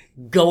time?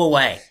 Go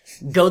away.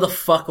 Go the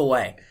fuck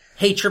away.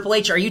 Hey, Triple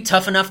H, are you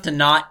tough enough to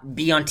not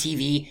be on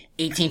TV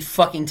 18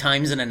 fucking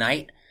times in a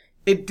night?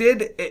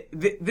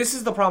 This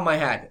is the problem I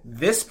had.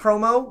 This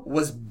promo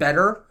was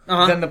better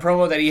than the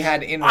promo that he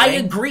had in ring. I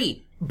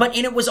agree. But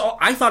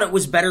I thought it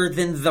was better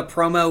than the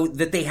promo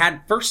that they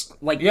had first,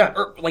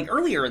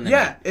 earlier in the night.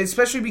 Yeah,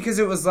 especially because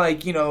it was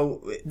like, you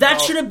know... That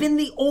should have been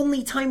the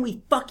only time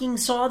we fucking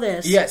saw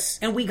this. Yes.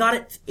 And we got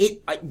it.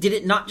 Did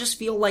it not just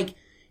feel like,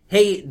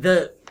 hey,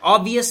 the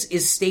obvious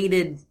is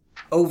stated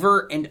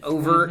over and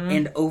over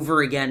and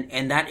over again,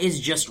 and that is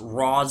just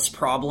Raw's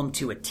problem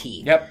to a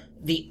T. Yep.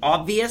 The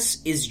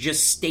obvious is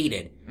just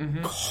stated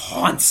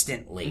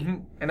constantly.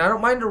 And I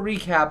don't mind a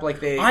recap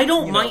like they... I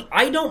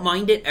don't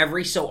mind it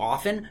every so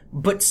often,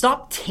 but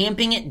stop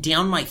tamping it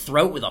down my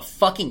throat with a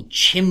fucking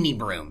chimney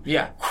broom.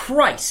 Yeah.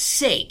 Christ's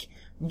sake.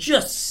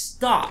 Just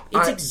stop.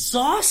 It's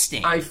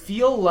exhausting. I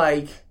feel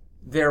like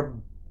they're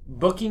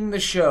booking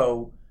the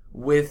show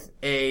with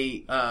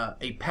a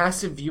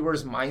passive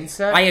viewer's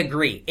mindset. I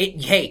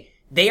agree.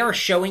 They are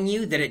showing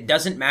you that it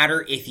doesn't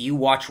matter if you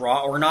watch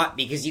Raw or not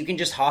because you can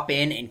just hop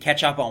in and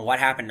catch up on what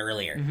happened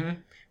earlier.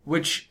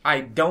 Which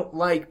I don't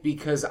like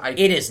because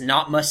it is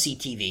not must-see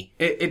TV.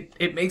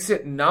 It makes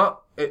it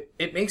not...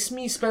 It makes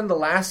me spend the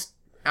last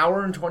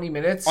hour and 20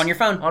 minutes... On your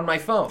phone. On my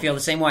phone. Feel the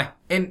same way.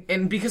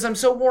 And because I'm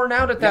so worn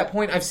out at that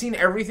point, I've seen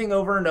everything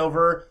over and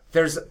over.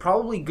 There's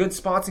probably good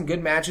spots and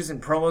good matches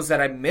and promos that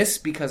I miss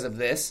because of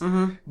this.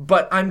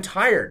 But I'm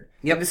tired.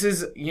 Yep. And this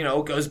is,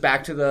 goes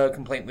back to the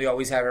complaint we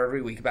always have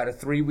every week about a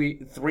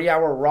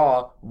 3-hour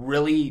Raw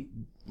really,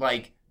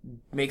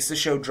 makes the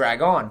show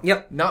drag on.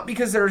 Yep. Not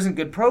because there isn't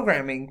good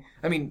programming.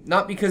 I mean,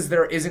 not because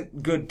there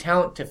isn't good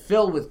talent to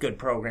fill with good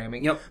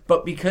programming. Yep.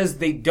 But because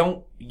they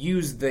don't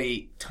use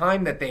the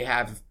time that they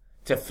have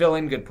to fill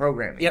in good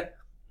programming. Yep.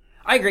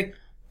 I agree.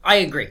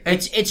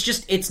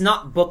 It's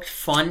not booked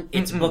fun.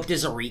 It's booked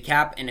as a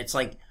recap, and it's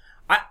like,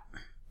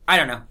 I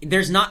don't know.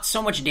 There's not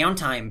so much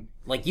downtime.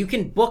 Like, you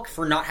can book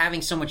for not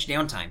having so much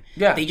downtime.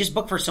 Yeah. They just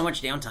book for so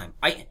much downtime.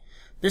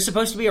 There's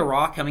supposed to be a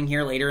Raw coming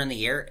here later in the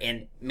year,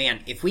 and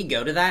man, if we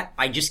go to that,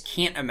 I just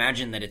can't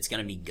imagine that it's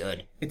gonna be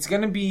good. It's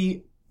gonna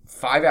be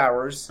 5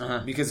 hours,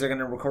 because they're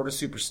gonna record a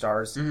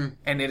Superstars,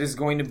 and it is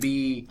going to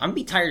be... I'm gonna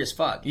be tired as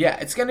fuck. Yeah,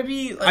 it's gonna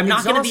be I'm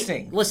not exhausting.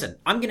 gonna be... Listen,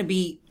 I'm gonna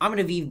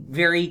be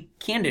very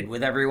candid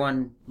with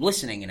everyone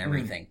listening and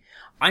everything.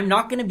 I'm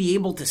not gonna be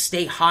able to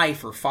stay high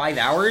for 5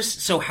 hours,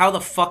 so how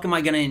the fuck am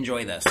I gonna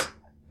enjoy this?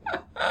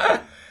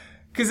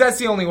 Because that's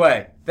the only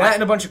way. That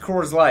and a bunch of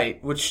Coors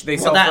Light, which they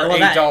sell for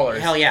 $8.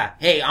 Hell yeah.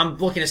 Hey, I'm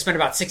looking to spend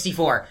about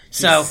 $64.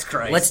 So, Jesus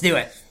Christ. Let's do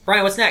it.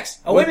 Brian, what's next?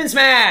 A women's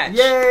match!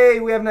 Yay!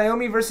 We have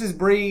Naomi versus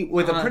Brie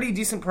with a pretty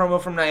decent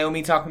promo from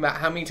Naomi talking about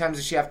how many times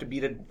does she have to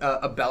beat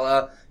a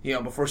Bella,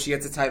 before she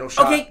gets a title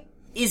shot. Okay,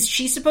 is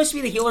she supposed to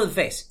be the heel or the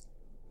face?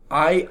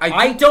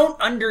 I don't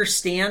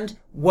understand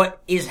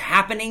what is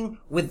happening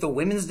with the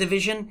women's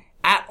division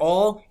at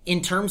all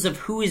in terms of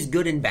who is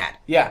good and bad.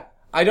 Yeah.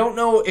 I don't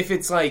know if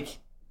it's like...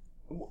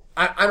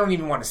 I don't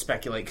even want to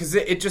speculate, because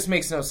it just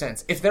makes no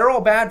sense. If they're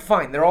all bad,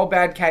 fine. They're all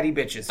bad catty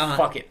bitches.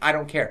 Fuck it. I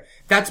don't care.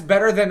 That's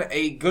better than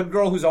a good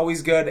girl who's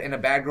always good and a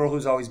bad girl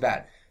who's always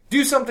bad.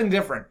 Do something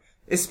different.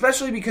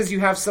 Especially because you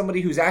have somebody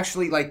who's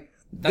actually,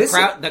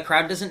 The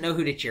crowd doesn't know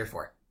who to cheer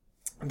for.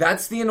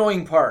 That's the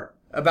annoying part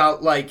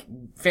about,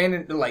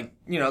 the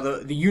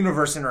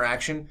universe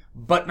interaction.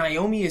 But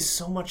Naomi is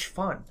so much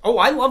fun. Oh,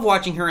 I love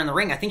watching her in the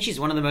ring. I think she's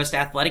one of the most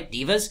athletic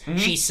divas.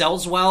 She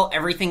sells well.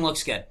 Everything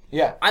looks good.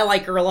 Yeah. I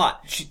like her a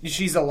lot.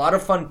 She's a lot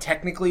of fun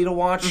technically to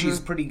watch. She's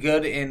pretty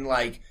good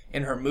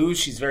in her moves.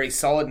 She's very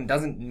solid and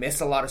doesn't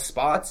miss a lot of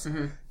spots.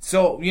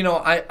 So,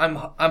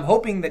 I'm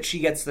hoping that she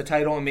gets the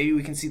title and maybe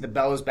we can see the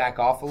Bellas back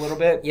off a little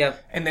bit. Yeah.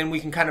 And then we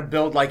can kind of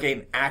build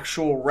an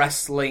actual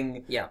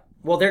wrestling. Yeah.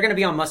 Well, they're going to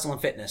be on Muscle and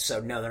Fitness,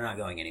 so no, they're not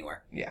going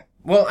anywhere. Yeah.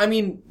 Well, I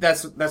mean,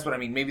 that's what I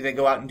mean. Maybe they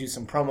go out and do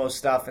some promo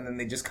stuff and then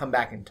they just come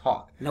back and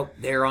talk. Nope.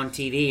 They're on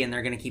TV and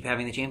they're going to keep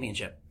having the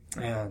championship.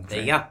 Yeah.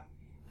 There you go.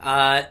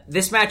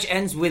 This match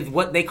ends with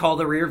what they call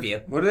the rear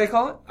view. What do they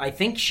call it? I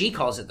think she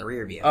calls it the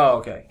rear view. Oh,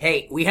 okay.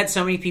 Hey, we had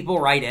so many people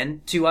write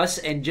in to us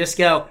and just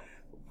go,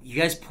 you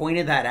guys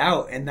pointed that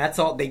out, and that's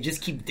all. They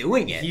just keep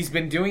doing it. He's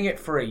been doing it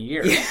for a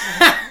year.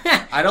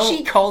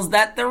 She calls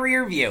that the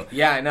rear view.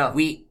 Yeah, I know.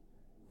 We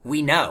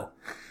know.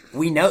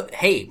 We know.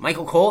 Hey,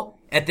 Michael Cole,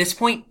 at this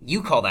point,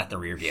 you call that the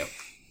rear view.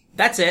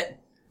 That's it.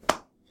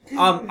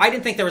 I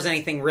didn't think there was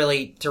anything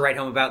really to write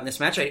home about in this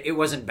match. It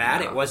wasn't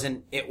bad. No.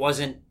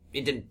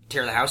 It didn't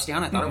tear the house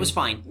down. I thought it was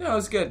fine. No, it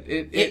was good.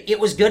 It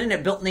was good, and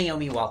it built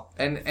Naomi well.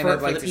 And for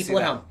I'd like the to people see at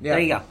that. home. Yeah.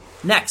 There you go.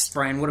 Next,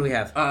 Brian, what do we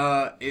have?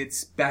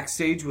 It's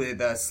backstage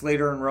with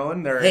Slater and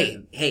Rowan.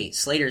 Hey,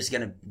 Slater's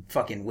gonna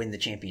fucking win the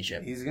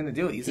championship. He's gonna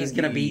do it. He's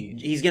gonna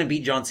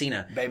beat John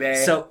Cena. Baby.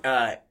 So,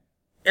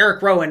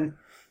 Eric Rowan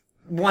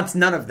wants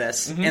none of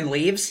this and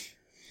leaves.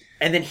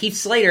 And then Heath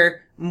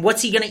Slater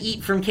What's he gonna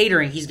eat from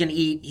catering? He's gonna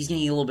eat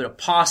a little bit of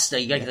pasta.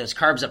 You gotta get those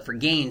carbs up for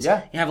gains.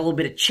 Yeah. You have a little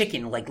bit of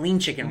chicken, like lean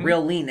chicken,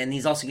 real lean, and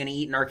he's also gonna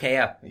eat an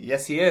RKO.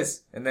 Yes, he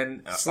is. And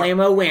then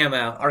Slammo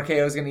whammo.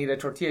 RKO is going to eat a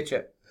tortilla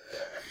chip.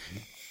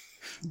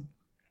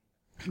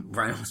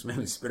 Brian almost made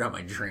me spit out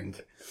my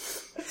drink.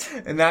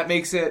 And that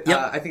makes it, Yep.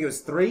 I think it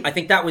was 3. I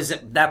think that was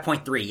at that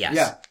point 3, yes.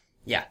 Yeah.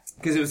 Yeah.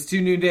 Because it was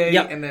 2 New Day,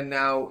 Yep. and then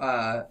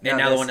now, And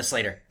now the one to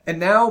Slater. And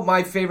now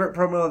my favorite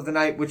promo of the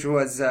night, which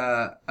was,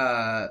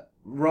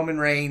 Roman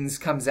Reigns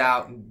comes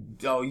out and,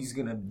 he's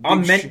gonna,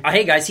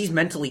 Hey guys, he's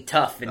mentally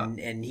tough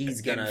and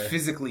he's gonna... and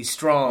physically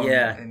strong.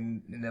 Yeah.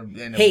 And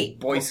a Hey,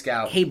 Boy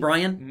Scout. Hey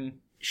Brian,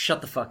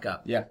 shut the fuck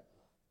up. Yeah.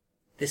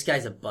 This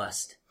guy's a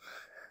bust.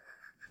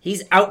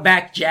 He's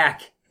Outback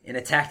Jack in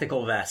a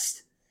tactical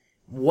vest.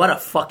 What a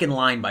fucking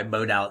line by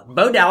Bo Dallas.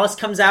 Bo Dallas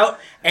comes out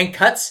and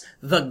cuts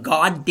the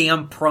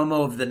goddamn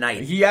promo of the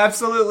night. He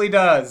absolutely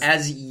does.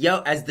 As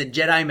the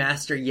Jedi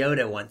Master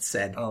Yoda once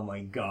said. Oh my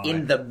god.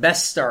 In the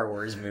best Star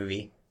Wars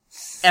movie,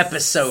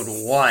 Episode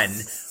 1.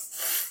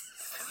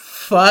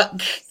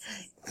 Fuck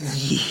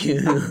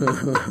you.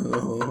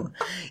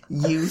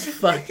 You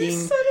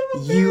fucking,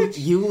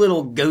 you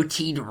little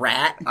goateed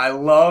rat. I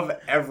love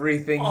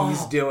everything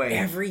he's doing.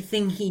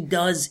 Everything he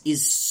does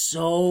is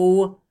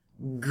so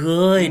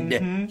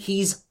good.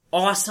 He's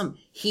awesome.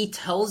 He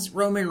tells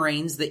Roman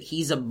Reigns that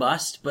he's a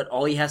bust, but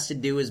all he has to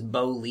do is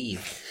Bo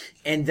leave.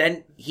 And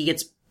then he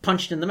gets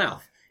punched in the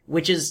mouth,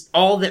 which is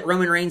all that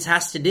Roman Reigns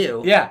has to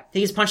do. Yeah.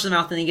 He gets punched in the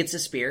mouth and he gets a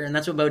spear, and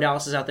that's what Bo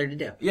Dallas is out there to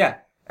do. Yeah.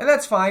 And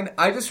that's fine.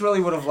 I just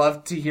really would have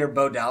loved to hear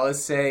Bo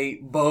Dallas say,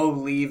 Bo,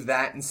 leave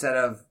that instead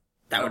of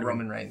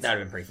Roman Reigns. That would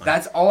have been pretty fun.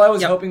 That's all I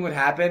was hoping would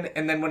happen.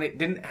 And then when it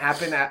didn't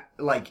happen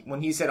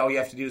when he said all you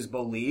have to do is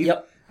Bo leave,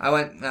 I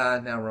went,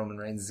 now Roman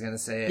Reigns is going to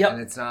say it. And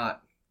it's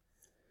not.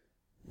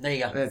 There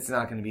you go. It's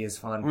not going to be as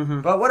fun.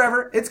 But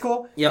whatever. It's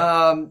cool. Yep.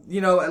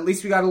 At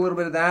least we got a little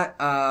bit of that.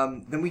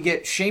 Then we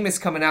get Sheamus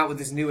coming out with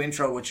this new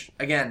intro, which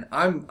again,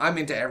 I'm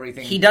into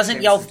everything. He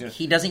doesn't Sheamus is doing.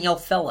 he doesn't yell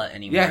fella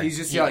anymore. Yeah, he's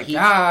just yelling, he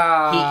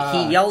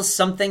yells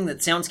something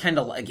that sounds kind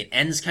of like, it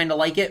ends kind of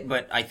like it,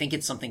 but I think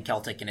it's something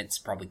Celtic and it's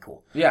probably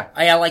cool. Yeah.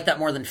 I like that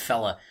more than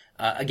fella.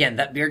 Again,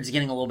 that beard's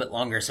getting a little bit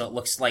longer, so it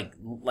looks like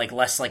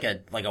less like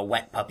a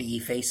wet puppy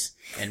face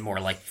and more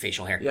like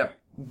facial hair. Yep.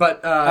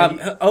 But,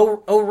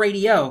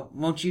 radio,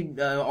 won't you,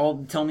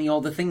 all tell me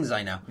all the things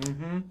I know?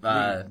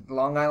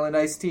 Long Island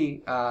Iced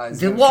Tea,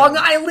 the Long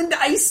Island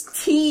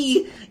Iced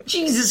Tea!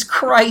 Jesus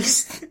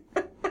Christ!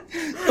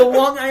 The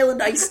Long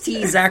Island Iced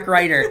Tea, Zack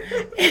Ryder.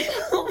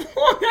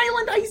 Long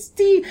Island Iced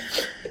Tea!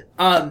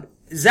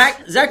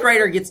 Zack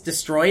Ryder gets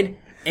destroyed,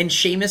 and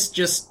Sheamus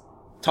just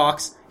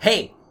talks,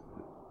 hey,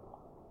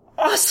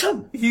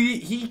 awesome!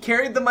 He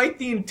carried the mic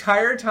the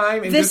entire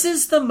time. And this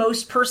is the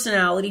most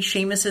personality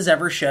Sheamus has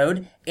ever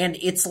showed, and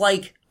it's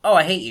like, oh,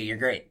 I hate you, you're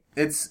great.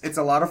 It's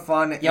a lot of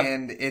fun,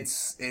 and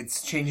it's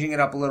changing it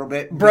up a little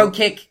bit. Bro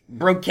kick,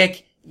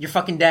 you're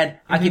fucking dead.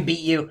 I can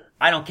beat you.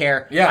 I don't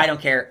care. Yeah. I don't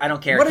care.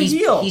 What a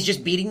heel. He's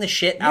just beating the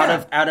shit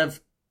out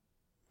of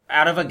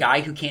a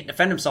guy who can't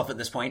defend himself at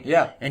this point.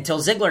 Yeah. Until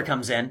Ziggler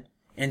comes in,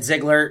 and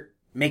Ziggler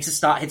makes a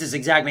stop, hits a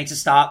zigzag, makes a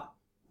stop.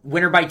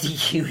 Winner by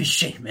DQ is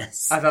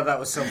Sheamus. I thought that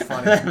was so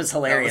funny. That was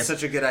hilarious. That was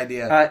such a good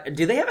idea.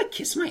 Do they have a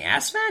kiss my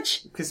ass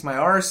match? Kiss my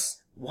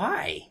arse.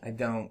 Why? I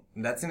don't.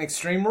 That's an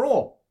extreme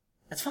rule.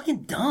 That's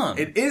fucking dumb.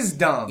 It is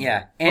dumb.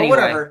 Yeah. But Anyway.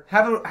 whatever.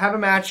 Have a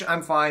match.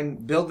 I'm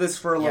fine. Build this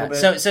for a little bit.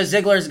 So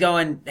Ziggler's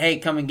going, hey,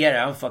 come and get it.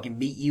 I'll fucking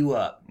beat you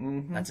up.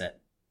 That's it.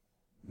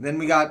 Then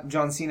we got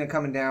John Cena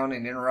coming down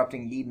and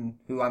interrupting Eden,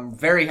 who I'm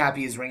very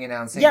happy is ring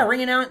announcing. Yeah,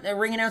 ring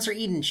announcer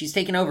Eden. She's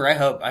taking over. I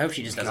hope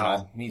she just does it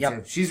all. Me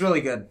too. She's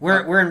really good.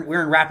 We're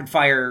in rapid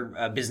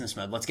fire business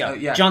mode. Let's go.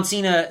 Yeah. John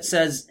Cena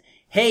says,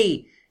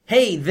 "Hey,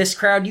 this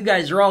crowd, you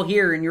guys are all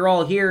here, and you're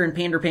all here, and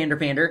pander."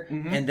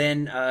 And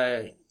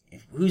then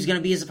who's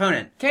gonna be his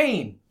opponent?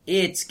 Kane.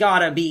 It's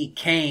gotta be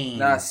Kane.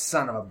 The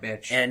son of a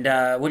bitch. And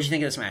what did you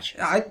think of this match?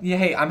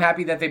 Hey, I'm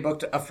happy that they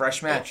booked a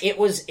fresh match. It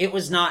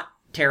was not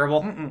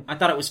terrible. I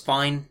thought it was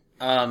fine.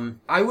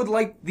 I would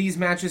like these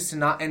matches to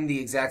not end the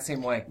exact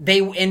same way.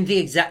 They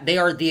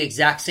are the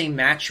exact same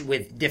match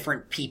with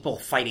different people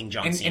fighting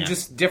John Cena. And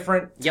just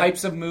different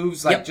types of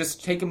moves, like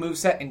just take a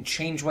moveset and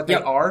change what they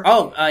are.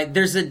 Oh,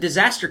 there's a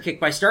disaster kick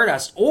by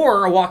Stardust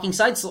or a walking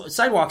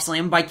sidewalk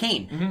slam by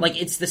Kane.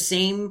 Like it's the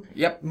same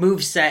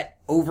moveset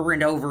over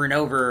and over and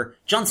over.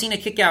 John Cena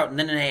kick out and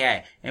then an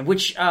AA. And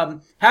which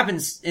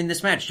happens in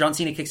this match. John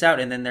Cena kicks out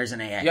and then there's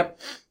an AA.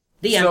 Yep.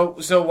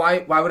 So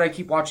why would I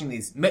keep watching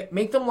these?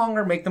 Make them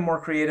longer, make them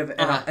more creative,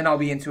 and I'll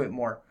be into it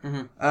more.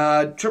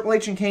 Triple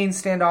H and Kane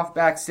stand off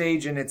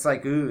backstage, and it's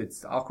like, ooh,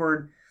 it's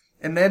awkward.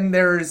 And then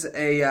there's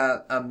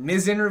a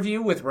Miz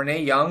interview with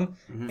Renee Young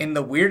in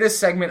the weirdest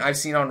segment I've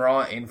seen on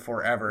Raw in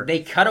forever. They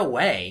cut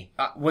away.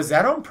 Was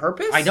that on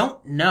purpose? I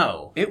don't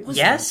know. It was.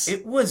 Yes?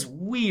 It was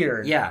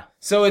weird. Yeah.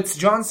 So it's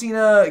John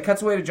Cena. It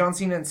cuts away to John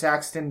Cena and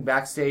Saxton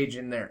backstage,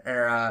 and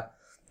they're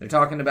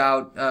talking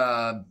about.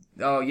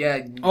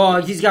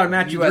 He's got a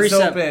match with US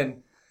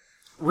Open.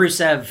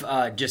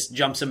 Rusev just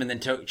jumps him and then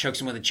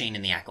chokes him with a chain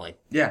in the Accolade.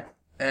 Yeah.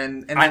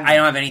 And then, I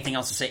don't have anything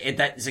else to say.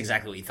 That is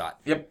exactly what you thought.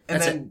 Yep.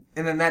 And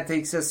then that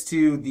takes us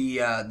to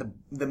the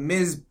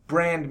Miz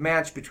brand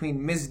match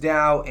between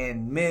Mizdow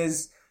and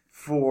Miz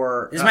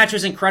for This match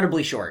was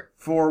incredibly short.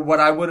 For what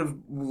I would have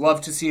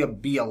loved to see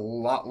be a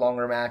lot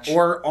longer match.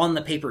 Or on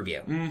the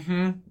pay-per-view.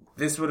 Mm-hmm.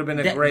 This would have been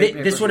a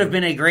great This would have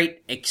been a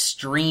great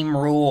Extreme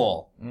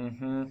Rule.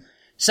 Mm-hmm.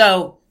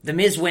 So, the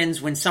Miz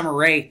wins when Summer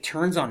Rae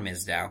turns on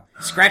Mizdow,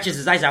 scratches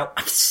his eyes out,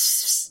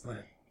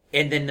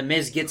 and then the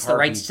Miz gets the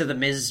rights to the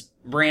Miz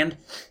brand.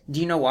 Do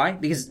you know why?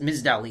 Because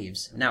Mizdow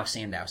leaves. Now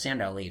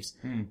Sandow leaves.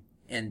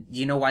 And do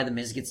you know why the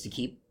Miz gets to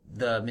keep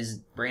the Miz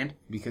brand?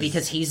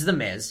 Because he's the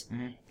Miz,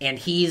 and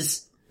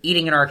he's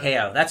eating an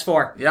RKO. That's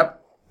 4.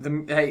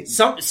 Yep.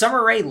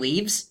 Summer Rae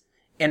leaves,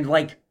 and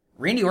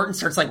Randy Orton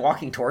starts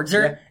walking towards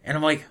her, and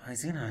I'm like,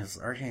 he's gonna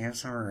RKO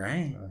Summer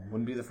Rae.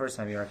 Wouldn't be the first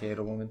time he RKO'd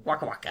a woman.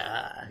 Waka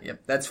waka.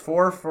 Yep, that's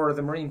 4 for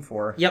the Marine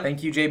 4. Yep.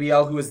 Thank you,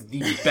 JBL, who was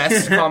the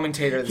best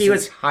commentator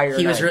this entire night.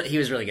 He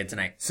was really good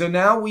tonight. So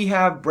now we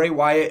have Bray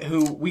Wyatt,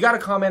 who we got a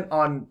comment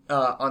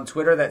on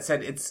Twitter that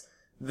said it's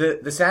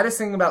the saddest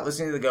thing about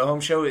listening to the Go Home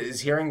Show is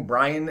hearing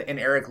Brian and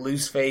Eric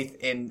lose faith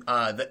in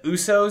the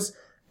Usos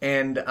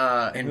and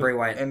Bray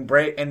Wyatt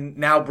and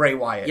now Bray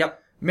Wyatt. Yep.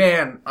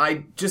 Man,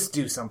 I just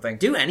do something.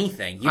 Do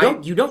anything.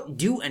 You don't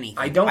do anything.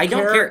 I don't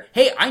care.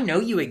 Hey, I know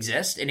you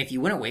exist, and if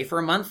you went away for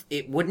a month,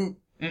 it wouldn't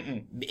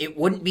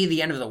be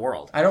the end of the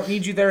world. I don't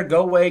need you there.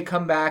 Go away,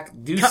 come back,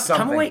 do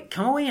something.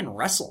 Come away and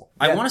wrestle.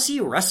 Yeah. I want to see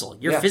you wrestle.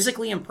 You're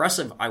physically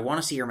impressive. I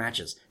want to see your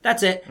matches.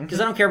 That's it, because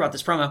I don't care about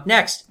this promo.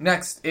 Next,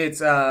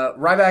 it's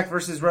Ryback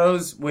versus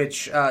Rose,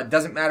 which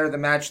doesn't matter the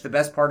match. The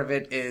best part of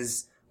it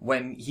is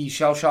when he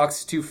shell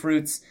shocks 2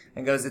 fruits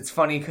and goes, it's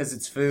funny because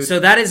it's food. So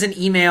that is an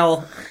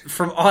email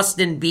from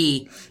Austin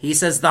B. He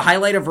says, the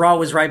highlight of Raw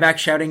was Ryback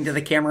shouting to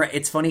the camera,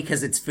 it's funny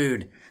because it's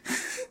food.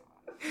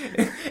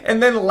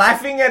 And then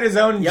laughing at his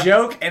own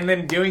joke and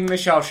then doing the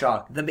shell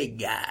shock. The big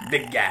guy.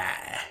 Big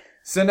guy.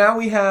 So now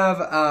we have,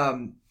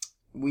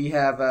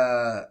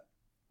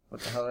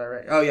 what the hell did I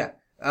write? Oh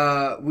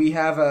yeah. We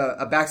have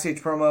a backstage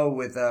promo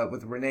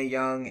with Renee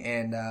Young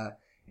and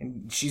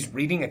she's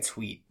reading a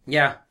tweet.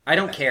 Yeah. I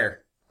don't care.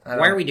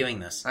 Why are we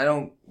doing this?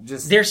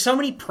 There's so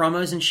many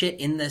promos and shit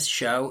in this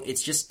show.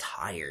 It's just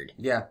tired.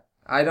 Yeah.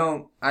 I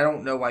don't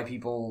know why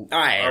people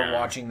are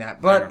watching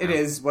that, but it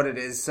is what it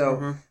is.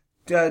 So,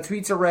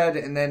 tweets are read,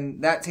 and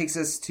then that takes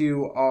us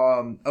to,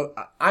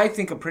 I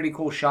think a pretty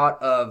cool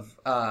shot of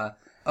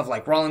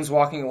Rollins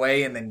walking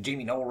away and then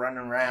Jamie Noble running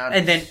around.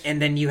 And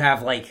then you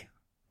have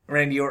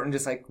Randy Orton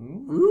just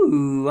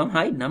ooh, I'm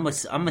hiding. I'm a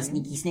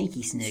sneaky snake.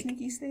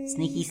 Sneaky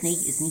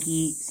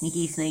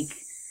snake.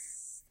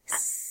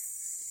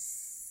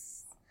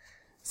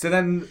 So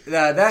then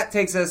that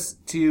takes us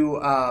to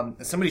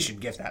somebody should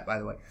gift that, by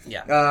the way.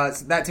 Yeah.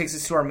 So that takes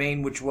us to our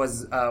main, which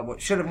was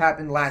what should have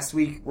happened last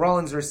week: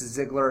 Rollins versus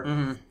Ziggler.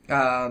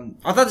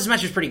 Mm-hmm. I thought this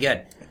match was pretty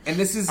good, and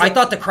I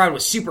thought the crowd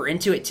was super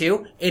into it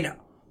too. And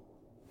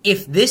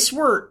if this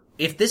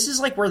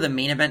is where the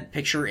main event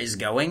picture is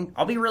going,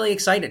 I'll be really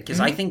excited because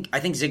I think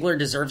Ziggler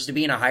deserves to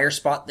be in a higher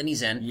spot than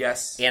he's in.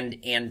 Yes. And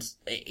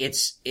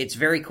it's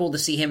very cool to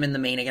see him in the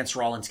main against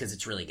Rollins because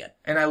it's really good.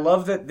 And I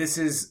love that this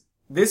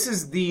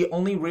is the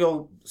only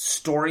real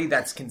story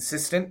that's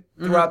consistent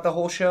throughout the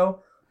whole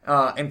show,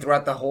 and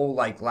throughout the whole,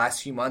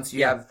 last few months.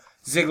 You have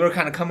Ziggler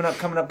kind of coming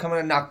up,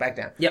 knock back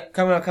down. Yep.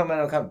 Coming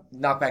up,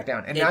 knock back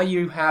down. And now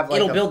you have,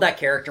 it'll build that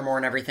character more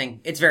and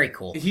everything. It's very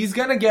cool. He's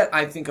gonna get,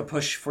 I think, a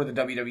push for the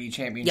WWE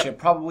Championship,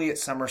 probably at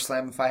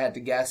SummerSlam, if I had to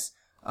guess.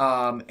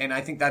 And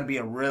I think that'd be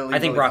a really, I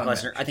think Brock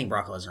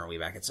Lesnar will be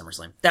back at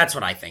SummerSlam. That's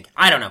what I think.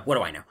 I don't know. What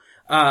do I know?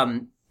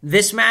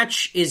 This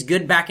match is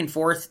good back and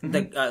forth.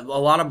 A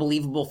lot of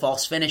believable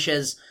false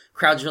finishes.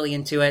 Crowd's really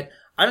into it.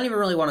 I don't even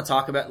really want to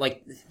talk about,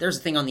 there's a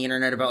thing on the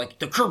internet about,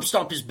 the curb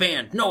stomp is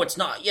banned. No, it's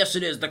not. Yes,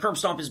 it is. The curb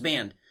stomp is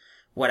banned.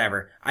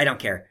 Whatever. I don't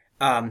care.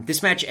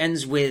 This match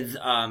ends with,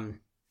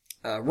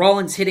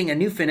 Rollins hitting a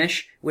new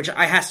finish, which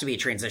has to be a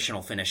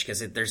transitional finish because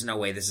there's no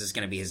way this is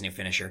going to be his new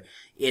finisher.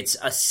 It's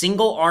a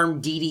single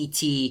arm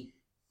DDT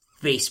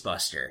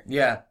facebuster.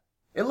 Yeah.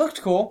 It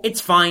looked cool. It's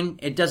fine.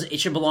 It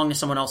should belong to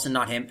someone else and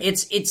not him.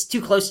 It's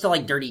too close to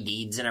Dirty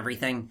Deeds and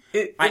everything.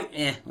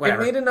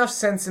 Whatever. It made enough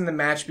sense in the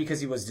match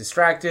because he was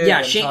distracted.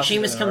 Yeah,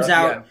 Sheamus comes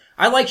out. Yeah.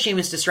 I like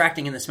Sheamus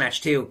distracting in this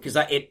match too because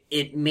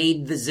it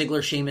made the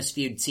Ziggler Sheamus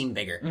feud seem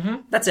bigger.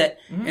 Mm-hmm. That's it.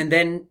 Mm-hmm. And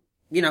then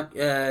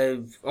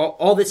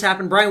all this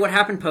happened. Brian, what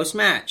happened post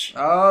match?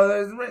 Oh,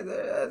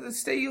 the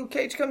steel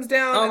cage comes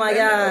down. Oh my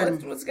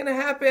god! What's gonna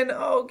happen?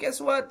 Oh,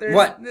 guess what?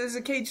 There's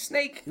a cage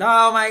snake.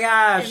 Oh my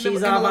gosh!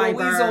 She's on my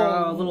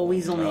burrow, little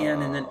weasel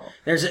man. And then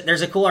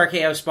there's a cool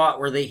RKO spot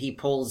where he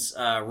pulls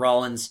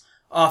Rollins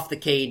off the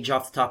cage,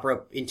 off the top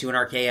rope into an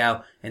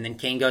RKO, and then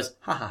Kane goes,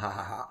 ha ha ha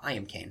ha ha! I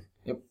am Kane.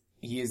 Yep,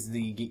 he is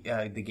the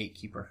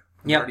gatekeeper.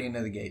 Yep. Guardian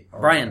of the gate.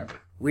 Brian.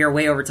 We are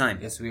way over time.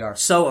 Yes, we are.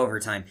 So over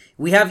time.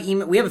 We have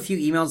a few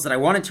emails that I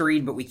wanted to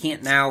read, but we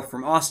can't now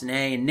from Austin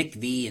A and Nick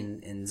V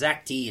and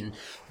Zach T, and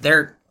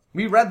they're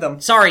We read them.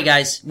 Sorry,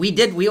 guys.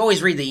 We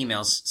always read the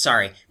emails.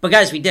 Sorry. But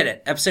guys, we did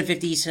it. Episode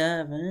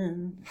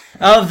 57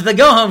 of the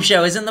Go Home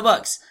Show is in the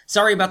books.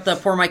 Sorry about the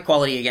poor mic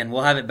quality again.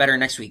 We'll have it better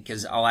next week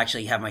because I'll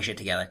actually have my shit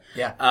together.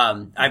 Yeah.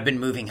 I've been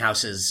moving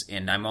houses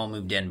and I'm all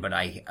moved in, but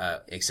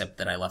except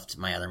that I left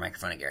my other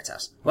microphone at Garrett's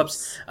house.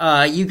 Whoops.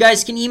 You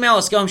guys can email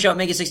us, gohomeshow at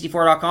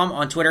mega64.com,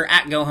 on Twitter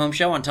at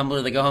gohomeshow, on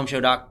Tumblr,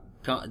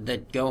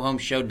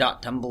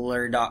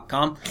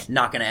 thegohomeshow.tumblr.com.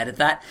 Not gonna edit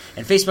that.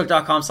 And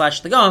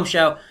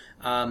facebook.com/thegohomeshow.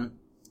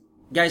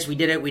 Guys, we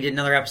did it. We did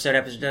another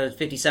episode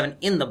 57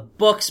 in the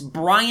books.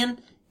 Brian,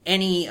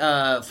 any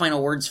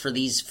final words for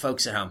these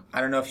folks at home?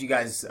 I don't know if you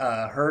guys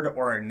heard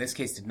or in this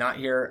case did not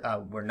hear.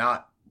 We're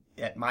not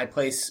at my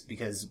place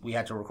because we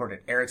had to record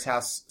at Eric's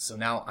house, so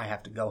now I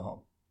have to go home.